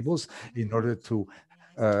work tables in order to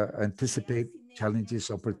anticipate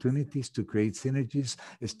challenges, opportunities, to create synergies,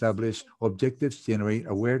 establish objectives, generate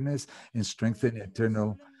awareness, and strengthen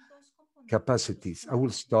internal capacities. I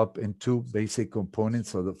will stop in 2 basic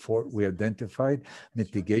components of the 4 we identified: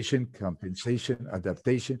 mitigation, compensation,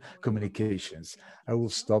 adaptation, communications. I will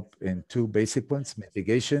stop in 2 basic ones: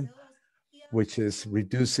 mitigation, which is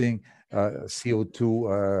reducing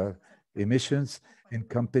CO2 emissions and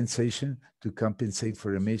compensation to compensate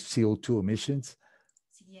for CO2 emissions.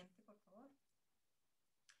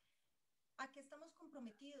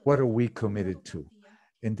 What are we committed to?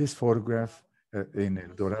 In this photograph in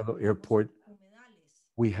El Dorado Airport,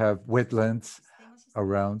 we have wetlands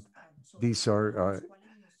around. These are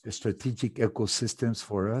strategic ecosystems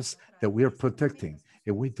for us that we are protecting.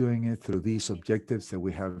 And we're doing it through these objectives that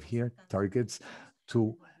we have here, targets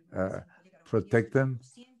to protect them,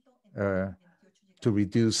 to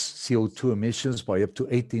reduce CO2 emissions by up to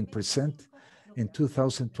 18%. In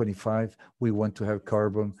 2025, we want to have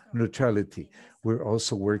carbon neutrality. We're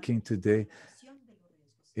also working today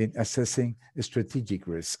in assessing strategic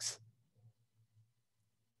risks.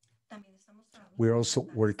 We're also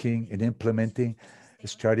working in implementing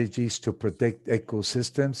strategies to protect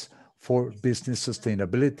ecosystems for business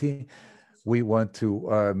sustainability. We want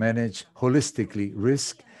to manage holistically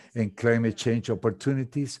risk and climate change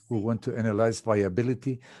opportunities. We want to analyze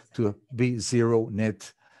viability to be zero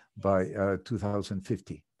net by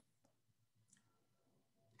 2050.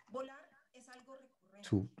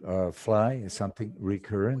 To fly is something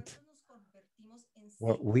recurrent.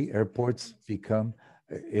 Well, we airports become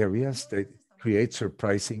areas that create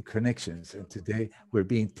surprising connections. And today we're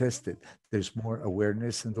being tested. There's more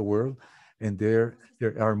awareness in the world, and there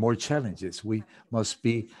are more challenges. We must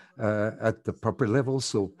be at the proper level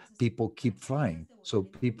so people keep flying, so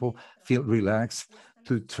people feel relaxed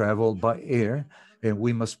to travel by air. And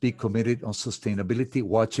we must be committed on sustainability,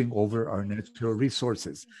 watching over our natural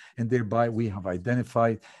resources. And thereby we have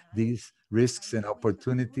identified these risks and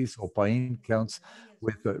opportunities. OPAIN counts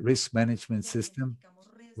with a risk management system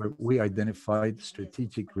where we identified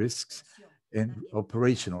strategic risks and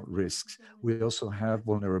operational risks. We also have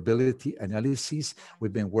vulnerability analyses.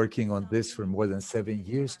 We've been working on this for more than 7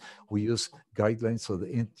 years. We use guidelines of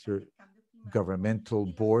the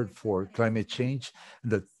Intergovernmental Board for Climate Change.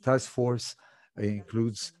 And the task force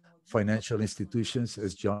includes financial institutions,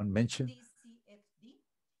 as John mentioned,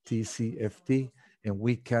 TCFD, and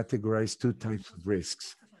we categorize 2 types of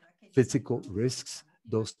risks: physical risks,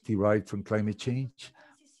 those derived from climate change,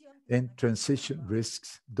 and transition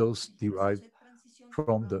risks, those derived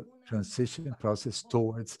from the transition process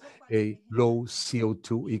towards a low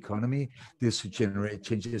CO2 economy. This would generate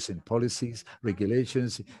changes in policies,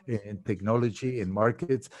 regulations, in technology, in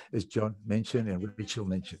markets, as John mentioned and Rachel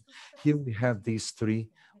mentioned. Here we have these 3.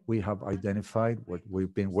 We have identified what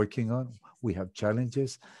we've been working on. We have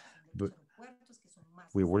challenges, but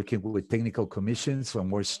we're working with technical commissions on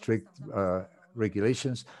more strict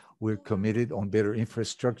regulations. We're committed on better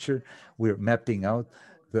infrastructure. We're mapping out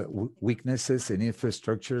the weaknesses in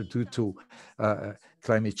infrastructure due to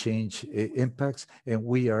climate change impacts, and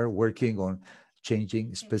we are working on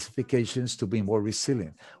changing specifications to be more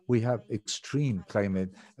resilient. We have extreme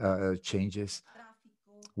climate changes.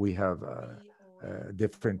 We have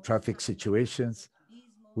different traffic situations.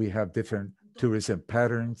 We have different tourism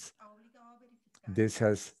patterns. This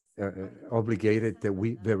has obligated that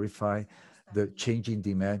we verify the changing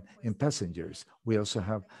demand in passengers. We also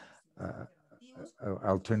have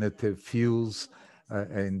alternative fuels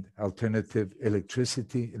and alternative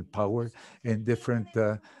electricity and power in different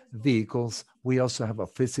vehicles. We also have a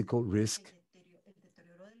physical risk.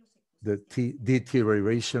 The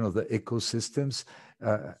deterioration of the ecosystems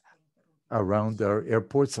around our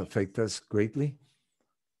airports affect us greatly.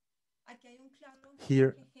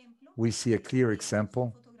 Here we see a clear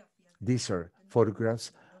example. These are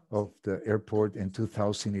photographs of the airport in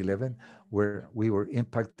 2011, where we were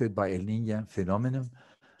impacted by El Niño phenomenon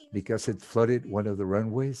because it flooded one of the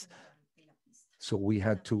runways. So we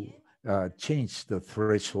had to change the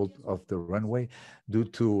threshold of the runway due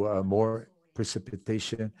to more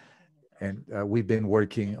precipitation. And we've been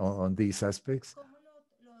working on these aspects.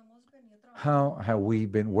 How have we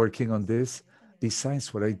been working on this?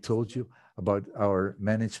 Besides what I told you about our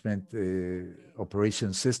management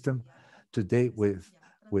operation system, today with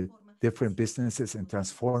different businesses in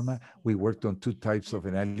Transforma, we worked on 2 types of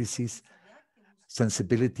analyses: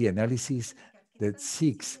 sensibility analysis that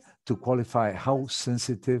seeks to qualify how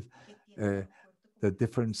sensitive the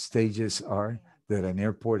different stages are that an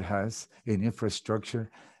airport has in infrastructure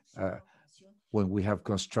when we have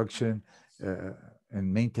construction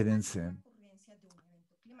and maintenance, and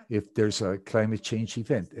if there's a climate change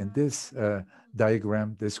event. And this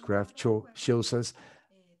diagram, this graph shows us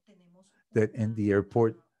that in the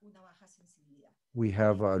airport, we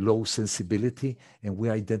have a low sensibility, and we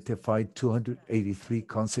identified 283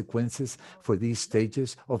 consequences for these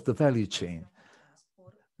stages of the value chain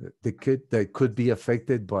that could be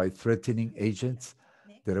affected by threatening agents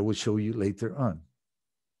that I will show you later on.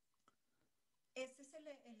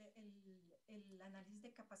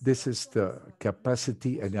 This is the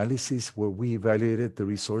capacity analysis where we evaluated the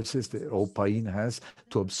resources that OPAIN has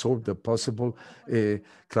to absorb the possible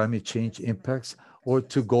climate change impacts or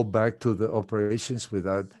to go back to the operations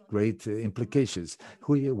without great implications.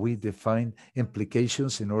 We define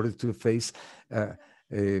implications in order to face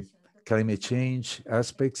climate change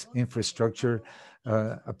aspects, infrastructure,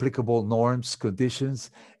 applicable norms, conditions,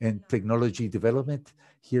 and technology development.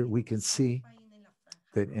 Here we can see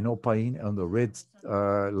that in OPAIN on the red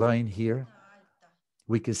line here,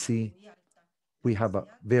 we can see we have a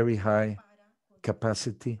very high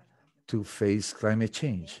capacity to face climate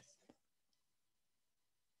change.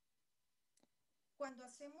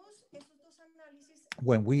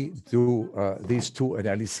 When we do these two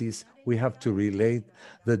analyses, we have to relate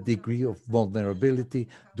the degree of vulnerability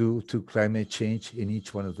due to climate change in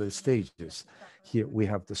each one of the stages. Here we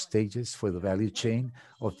have the stages for the value chain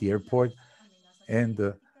of the airport and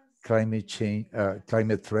the climate change,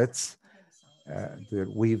 climate threats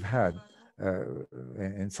that we've had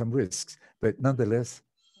and some risks. But nonetheless,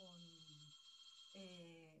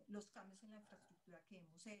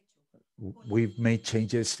 we've made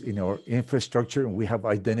changes in our infrastructure and we have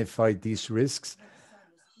identified these risks.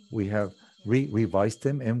 We have revised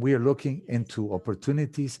them and we are looking into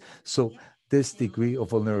opportunities. So this degree of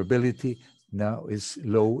vulnerability now is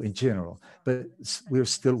low in general, but we're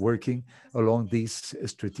still working along these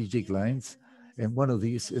strategic lines. And one of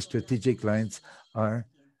these strategic lines are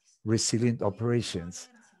resilient operations.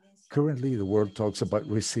 Currently, the world talks about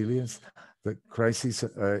resilience. The crisis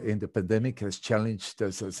in the pandemic has challenged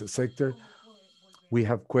us as a sector. We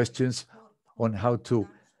have questions on how to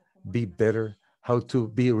be better, how to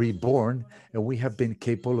be reborn, and we have been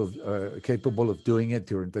capable of doing it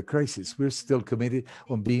during the crisis. We're still committed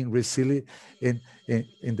on being resilient. In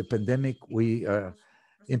the pandemic, we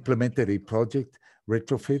implemented a project,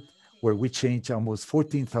 retrofit, where we changed almost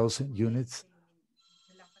 14,000 units.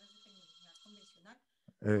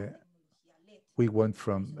 We went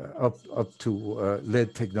from up to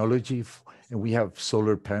LED technology, and we have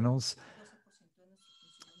solar panels.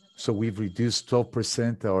 So we've reduced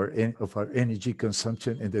 12% of our energy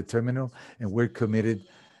consumption in the terminal, and we're committed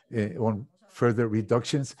on further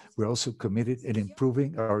reductions. We're also committed in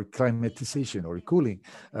improving our climatization or cooling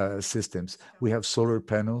systems. We have solar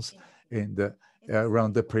panels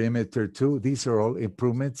around the perimeter too. These are all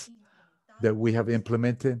improvements that we have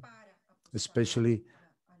implemented, especially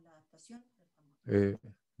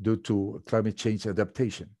due to climate change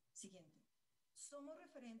adaptation.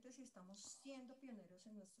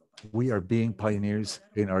 We are being pioneers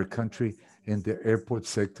in our country in the airport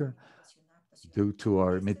sector due to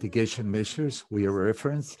our mitigation measures. We are a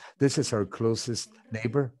reference. This is our closest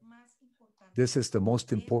neighbor. This is the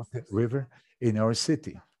most important river in our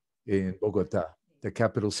city, in Bogota, the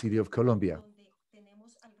capital city of Colombia.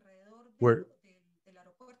 Where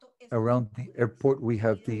around the airport, we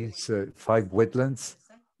have these 5 wetlands.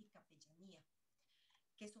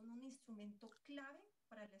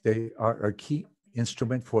 They are a key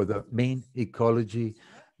instrument for the main ecology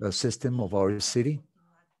system of our city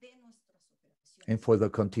and for the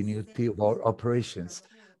continuity of our operations.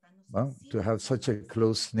 Well, to have such a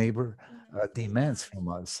close neighbor demands from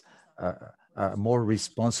us more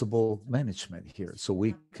responsible management here. So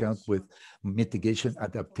we count with mitigation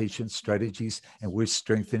adaptation strategies, and we're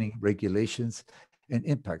strengthening regulations and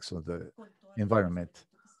impacts on the environment.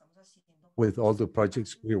 With all the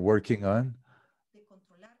projects we're working on,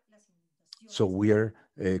 so we are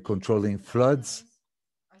controlling floods.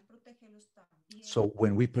 So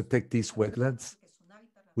when we protect these wetlands,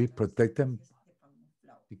 we protect them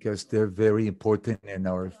because they're very important in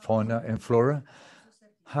our fauna and flora.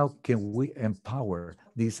 How can we empower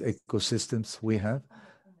these ecosystems we have?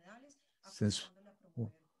 Since,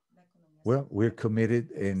 well, we're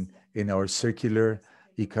committed in our circular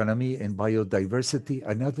economy and biodiversity.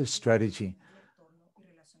 Another strategy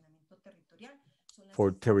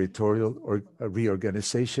for territorial or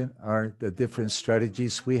reorganization are the different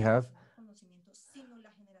strategies we have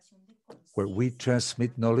where we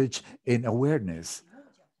transmit knowledge and awareness.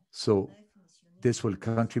 So this will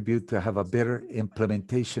contribute to have a better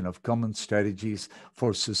implementation of common strategies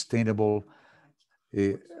for sustainable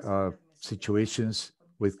situations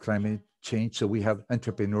with climate change. So we have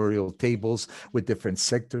entrepreneurial tables with different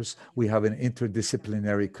sectors. We have an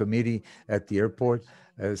interdisciplinary committee at the airport.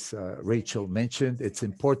 As Rachel mentioned, it's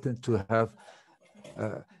important to have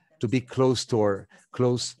to be close to our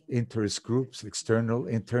close interest groups, external,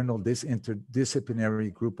 internal. This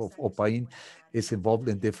interdisciplinary group of OPAIN is involved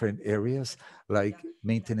in different areas like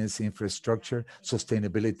maintenance infrastructure,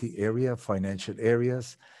 sustainability area, financial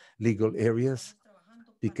areas, legal areas.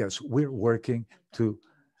 because we're working to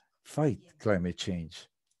fight climate change.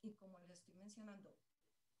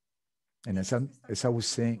 And as I was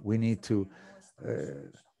saying, we need to,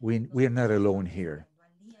 we are not alone here.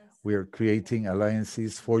 We are creating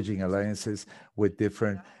alliances, forging alliances with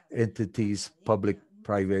different entities, public,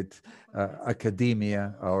 private,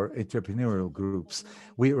 academia, our entrepreneurial groups.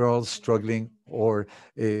 We are all struggling or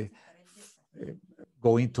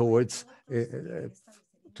going towards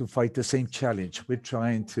to fight the same challenge. We're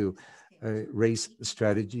trying to raise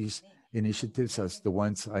strategies, initiatives as the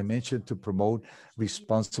ones I mentioned to promote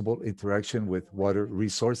responsible interaction with water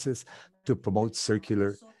resources, to promote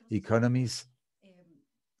circular economies.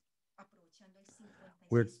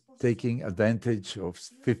 We're taking advantage of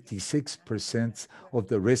 56% of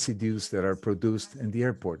the residues that are produced in the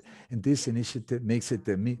airport. And this initiative makes it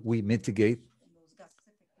that we mitigate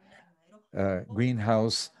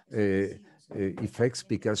greenhouse effects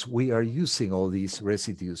because we are using all these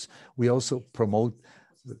residues. We also promote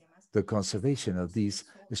the conservation of these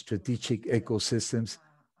strategic ecosystems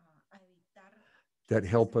that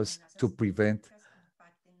help us to prevent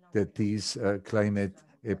that these climate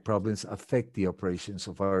problems affect the operations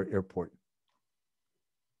of our airport.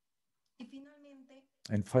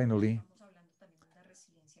 And finally,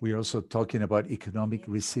 we're also talking about economic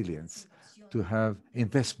resilience, to have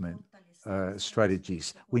investment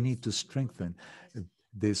strategies. We need to strengthen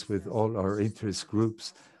this with all our interest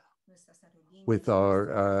groups, with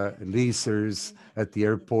our leasers at the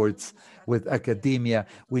airports, with academia.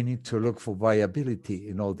 We need to look for viability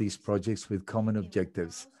in all these projects with common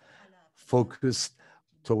objectives, focused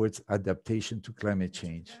towards adaptation to climate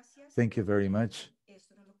change. Thank you very much.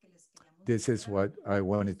 This is what I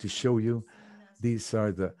wanted to show you. These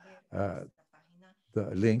are the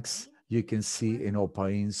links you can see in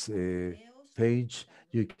Opain's page.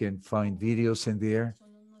 You can find videos in there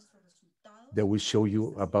that will show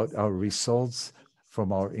you about our results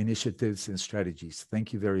from our initiatives and strategies.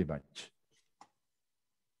 Thank you very much.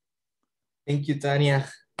 Thank you, Tania.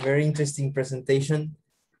 Very interesting presentation.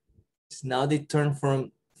 It's now the turn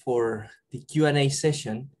for the Q&A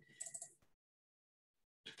session.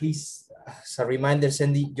 Please, as a reminder,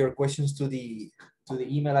 send your questions to the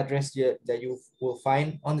email address that you will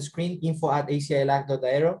find on the screen,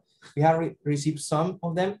 info@aci-lac.aero. We have received some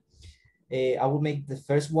of them. I will make the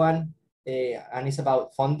first one, and it's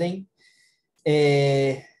about funding.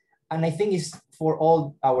 And I think it's for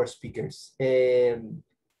all our speakers. The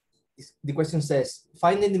question says,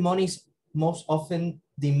 finding the money is most often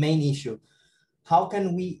the main issue. How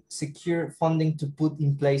can we secure funding to put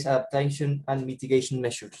in place adaptation and mitigation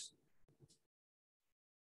measures?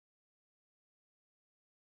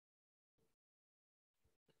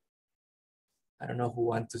 I don't know who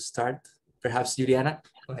wants to start. Perhaps Juliana?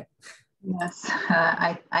 Go ahead. Yes,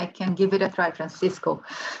 I can give it a try, Francisco.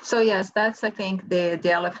 So yes, that's, I think,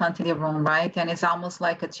 the elephant in the room, right? And it's almost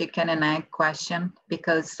like a chicken and egg question,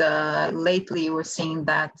 because lately we're seeing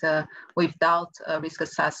that without risk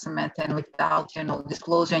assessment and without,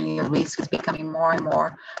 disclosing your risk, is becoming more and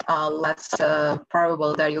more less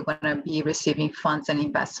probable that you're going to be receiving funds and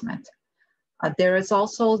investment. There is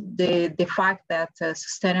also the fact that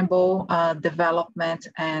sustainable development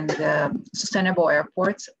and sustainable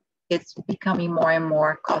airports, it's becoming more and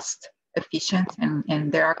more cost efficient, and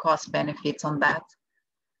there are cost benefits on that.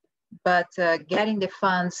 But getting the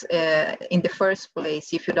funds in the first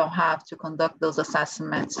place, if you don't have to conduct those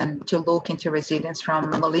assessments and to look into resilience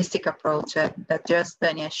from a holistic approach that just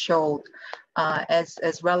Tania showed,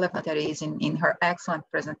 as relevant as it is in her excellent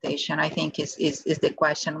presentation, I think is the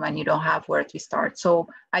question when you don't have where to start. So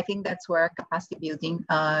I think that's where capacity building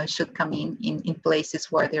should come in places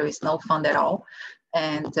where there is no fund at all.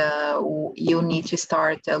 And you need to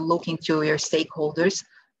start looking to your stakeholders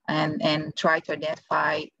and try to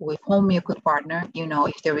identify with whom you could partner,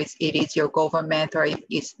 if it is your government, or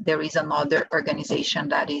if there is another organization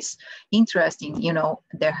that is interesting,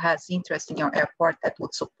 there has interest in your airport that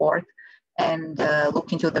would support, and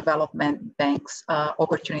look into development banks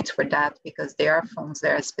opportunities for that, because there are funds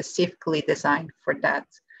that are specifically designed for that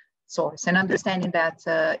source, and understanding that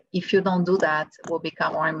if you don't do that, it will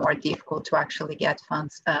become more and more difficult to actually get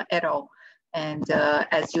funds at all. And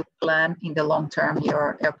as you plan in the long term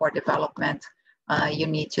your airport development, you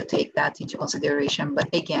need to take that into consideration.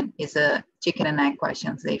 But again, it's a chicken and egg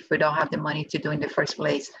question. If we don't have the money to do in the first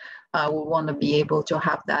place, we want to be able to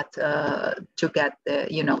have that to get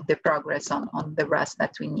the progress on the rest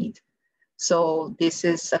that we need. So this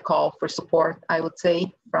is a call for support, I would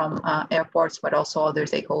say, from airports, but also other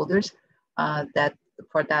stakeholders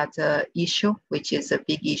for that issue, which is a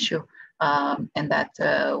big issue, and that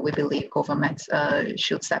we believe governments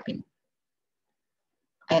should step in.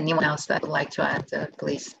 anyone else that would like to add,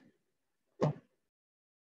 please.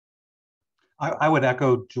 I would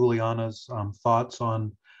echo Juliana's thoughts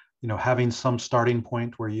on, having some starting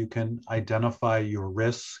point where you can identify your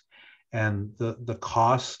risks and the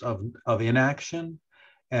cost of inaction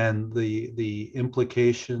and the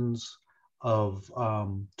implications of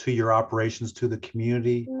to your operations, to the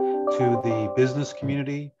community, to the business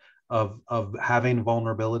community of having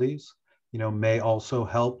vulnerabilities, may also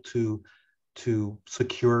help to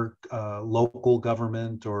secure local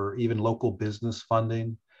government or even local business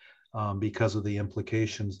funding. Because of the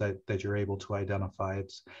implications that you're able to identify.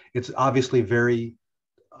 It's obviously very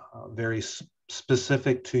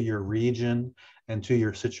specific to your region and to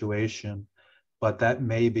your situation, but that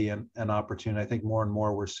may be an opportunity. I think more and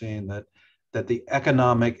more we're seeing that the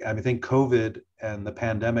economic, I think COVID and the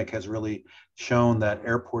pandemic has really shown that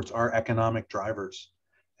airports are economic drivers.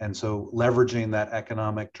 And so leveraging that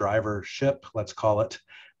economic drivership, let's call it,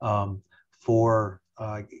 for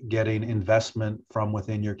getting investment from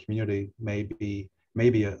within your community may be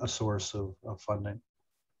a source of funding.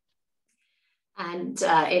 And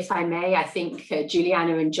if I may, I think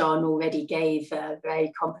Juliana and John already gave a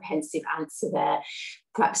very comprehensive answer there.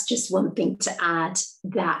 Perhaps just one thing to add,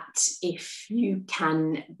 that if you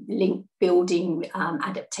can link building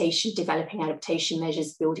adaptation, developing adaptation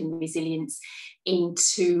measures, building resilience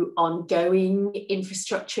into ongoing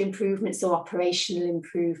infrastructure improvements or operational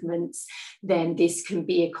improvements, then this can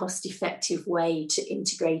be a cost-effective way to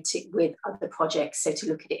integrate it with other projects. So to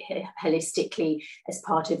look at it holistically as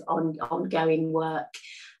part of ongoing work,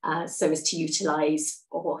 so as to utilise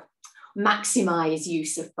or maximize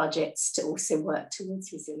use of budgets to also work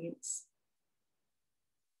towards resilience.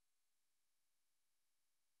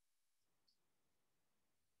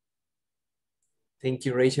 Thank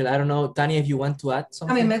you, Rachel. I don't know, Tania, if you want to add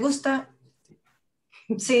something. A mí me gusta,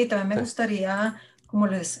 sí, también me gustaría, como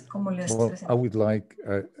les well, I would like,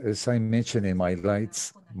 as I mentioned in my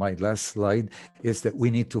last slide, is that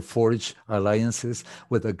we need to forge alliances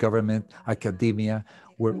with the government, academia,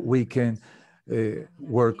 where we can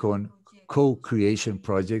work on co-creation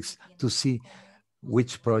projects to see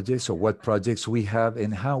which projects or what projects we have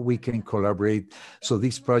and how we can collaborate so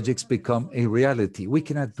these projects become a reality. We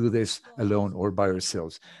cannot do this alone or by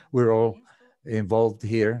ourselves. We're all involved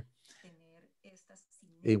here.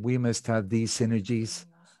 We must have these synergies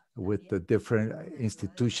with the different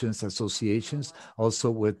institutions, associations, also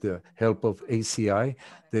with the help of ACI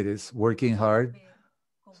that is working hard,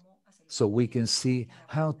 so we can see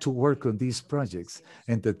how to work on these projects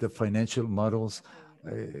and that the financial models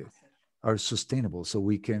are sustainable so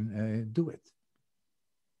we can do it.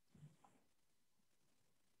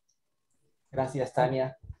 Gracias,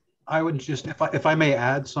 Tania. I would just, if I may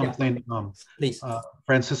add something, please.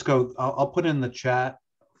 Francisco, I'll put in the chat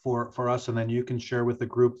for us, and then you can share with the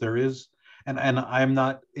group. There is, and I'm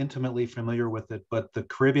not intimately familiar with it, but the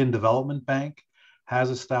Caribbean Development Bank has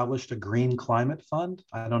established a green climate fund.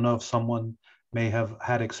 I don't know if someone may have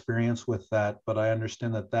had experience with that, but I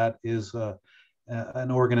understand that is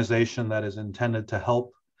an organization that is intended to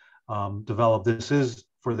help develop. This is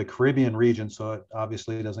for the Caribbean region, so it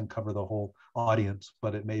obviously doesn't cover the whole audience,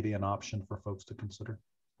 but it may be an option for folks to consider.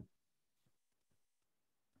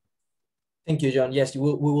 Thank you, John. Yes, we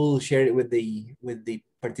will share it with the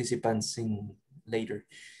participants later.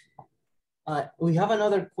 We have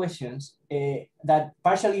another questions that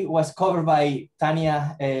partially was covered by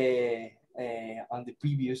Tania on the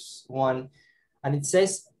previous one, and it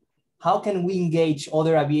says, how can we engage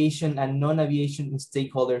other aviation and non-aviation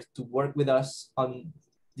stakeholders to work with us on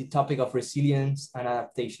the topic of resilience and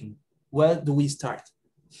adaptation? Where do we start?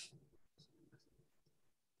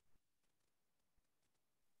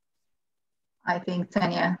 I think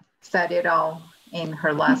Tania said it all in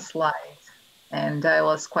her last slide, and I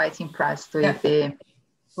was quite impressed with the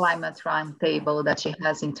climate roundtable that she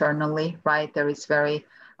has internally, right? There is very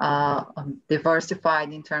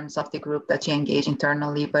diversified in terms of the group that you engage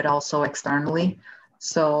internally, but also externally.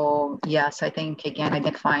 So yes, I think, again,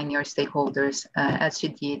 identifying your stakeholders as you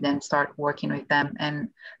did and start working with them and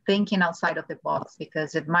thinking outside of the box,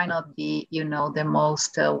 because it might not be, the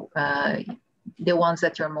most, the ones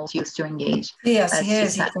that you're most used to engage. Sí, así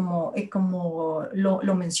es, y como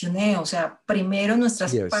lo mencioné, o sea, primero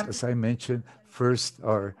nuestras partes. As I mentioned, first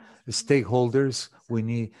our stakeholders, we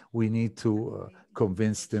need to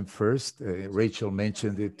convince them first. Rachel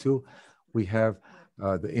mentioned it too. We have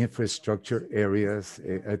the infrastructure areas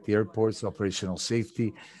at the airports, operational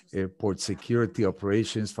safety, airport security,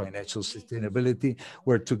 operations, financial sustainability,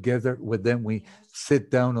 where together with them, we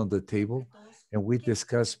sit down on the table and we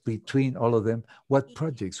discuss between all of them what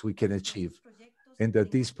projects we can achieve, and that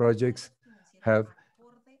these projects have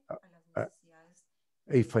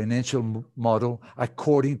a financial model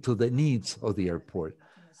according to the needs of the airport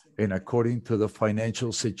and according to the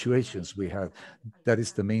financial situations we have. That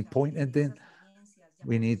is the main point. And then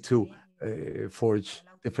we need to forge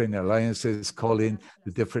different alliances, call in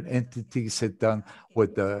the different entities, sit down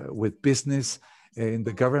with business and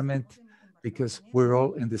the government, because we're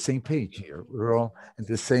all in the same page here. We're all in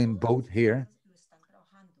the same boat here.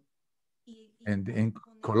 And in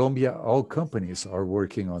Colombia, all companies are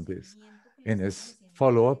working on this. And as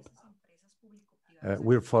follow-up,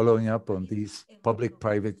 we're following up on these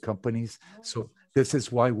public-private companies. So this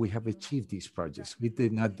is why we have achieved these projects. We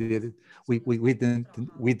did not did it.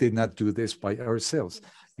 We did not do this by ourselves.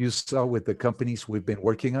 You saw with the companies we've been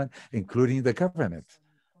working on, including the government.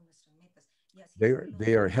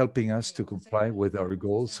 They are helping us to comply with our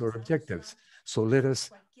goals or objectives. So let us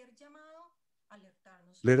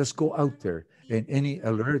go out there, and any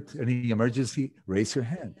alert, any emergency, raise your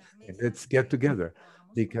hand and let's get together,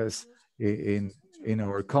 because in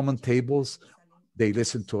our common tables, they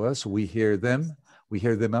listen to us, we hear them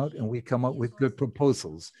out, and we come up with good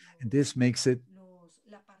proposals. And this makes it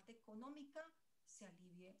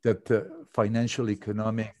that the financial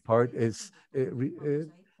economic part is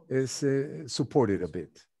supported a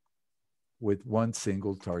bit with one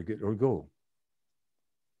single target or goal.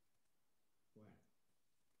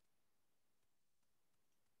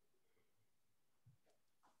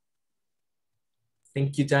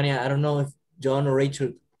 Thank you, Tania. I don't know if John or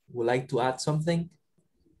Rachel would like to add something.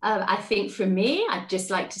 I think for me, I'd just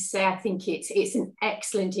like to say I think it's an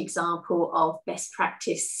excellent example of best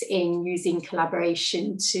practice in using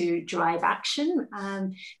collaboration to drive action.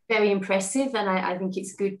 Very impressive, and I think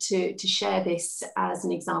it's good to share this as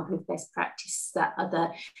an example of best practice that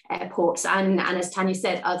other airports and as Tanya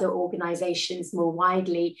said, other organisations more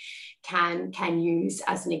widely can use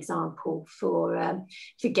as an example for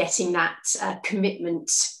getting that commitment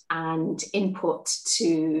and input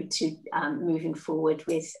to moving forward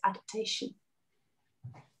with adaptation.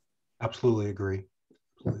 Absolutely agree.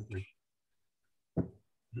 Absolutely agree.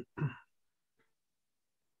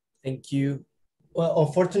 Thank you. Well,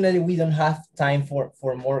 unfortunately, we don't have time for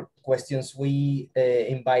more questions. We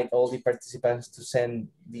invite all the participants to send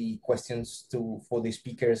the questions for the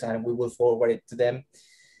speakers, and we will forward it to them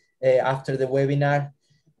after the webinar.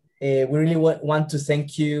 We really want to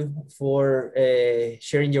thank you for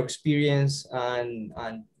sharing your experience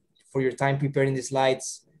and for your time preparing the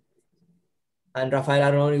slides. And Rafael,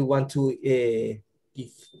 I don't know if you want to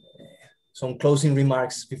give some closing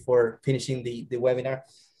remarks before finishing the webinar.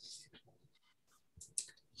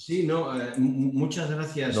 Sí, no, muchas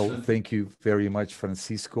gracias. No, thank you very much,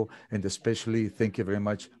 Francisco, and especially thank you very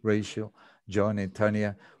much, Rachel, John, and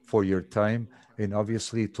Tania, for your time, and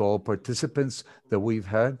obviously to all participants that we've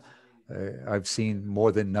had. I've seen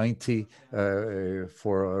more than 90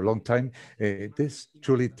 for a long time. This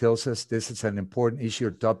truly tells us this is an important issue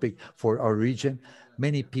or topic for our region.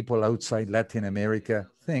 Many people outside Latin America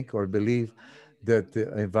think or believe that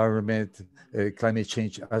the environment, climate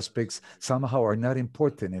change aspects somehow are not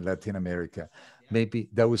important in Latin America. Maybe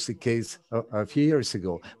that was the case a few years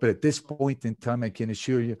ago, but at this point in time, I can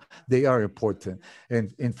assure you they are important.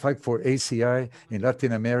 And in fact, for ACI in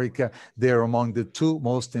Latin America, they are among the two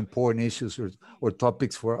most important issues or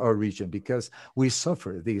topics for our region, because we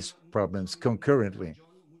suffer these problems concurrently.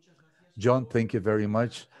 John, thank you very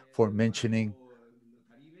much for mentioning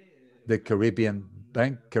the Caribbean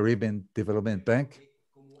Development Bank,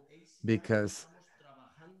 because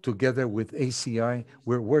together with ACI,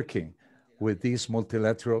 we're working with these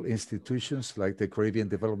multilateral institutions like the Caribbean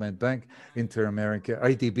Development Bank, Inter-America,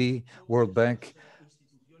 IDB, World Bank,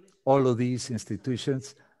 all of these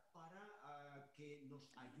institutions.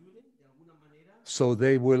 So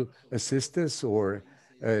they will assist us or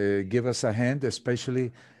give us a hand,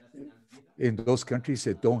 especially in those countries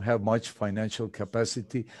that don't have much financial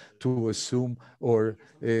capacity to assume or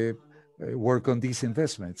work on these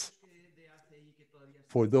investments.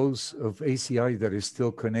 For those of ACI that are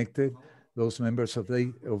still connected, those members of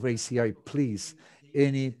ACI, please,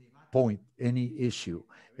 any point, any issue,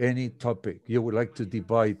 any topic you would like to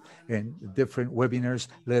debate in different webinars,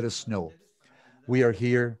 let us know. We are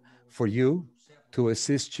here for you to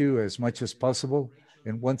assist you as much as possible.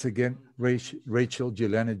 And once again, Rachel,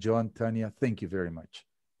 Juliana, John, Tania, thank you very much.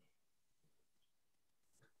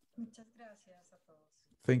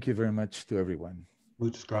 Thank you very much to everyone.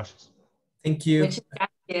 Muchas gracias. Thank you. Muchas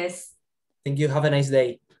gracias. Thank you. Have a nice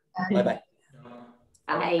day. Bye-bye.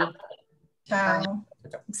 Bye. Chao.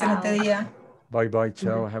 Excelente día. Bye-bye,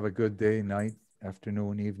 ciao. Have a good day, night,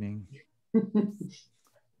 afternoon, evening.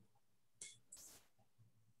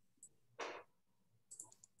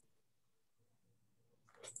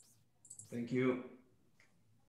 Thank you.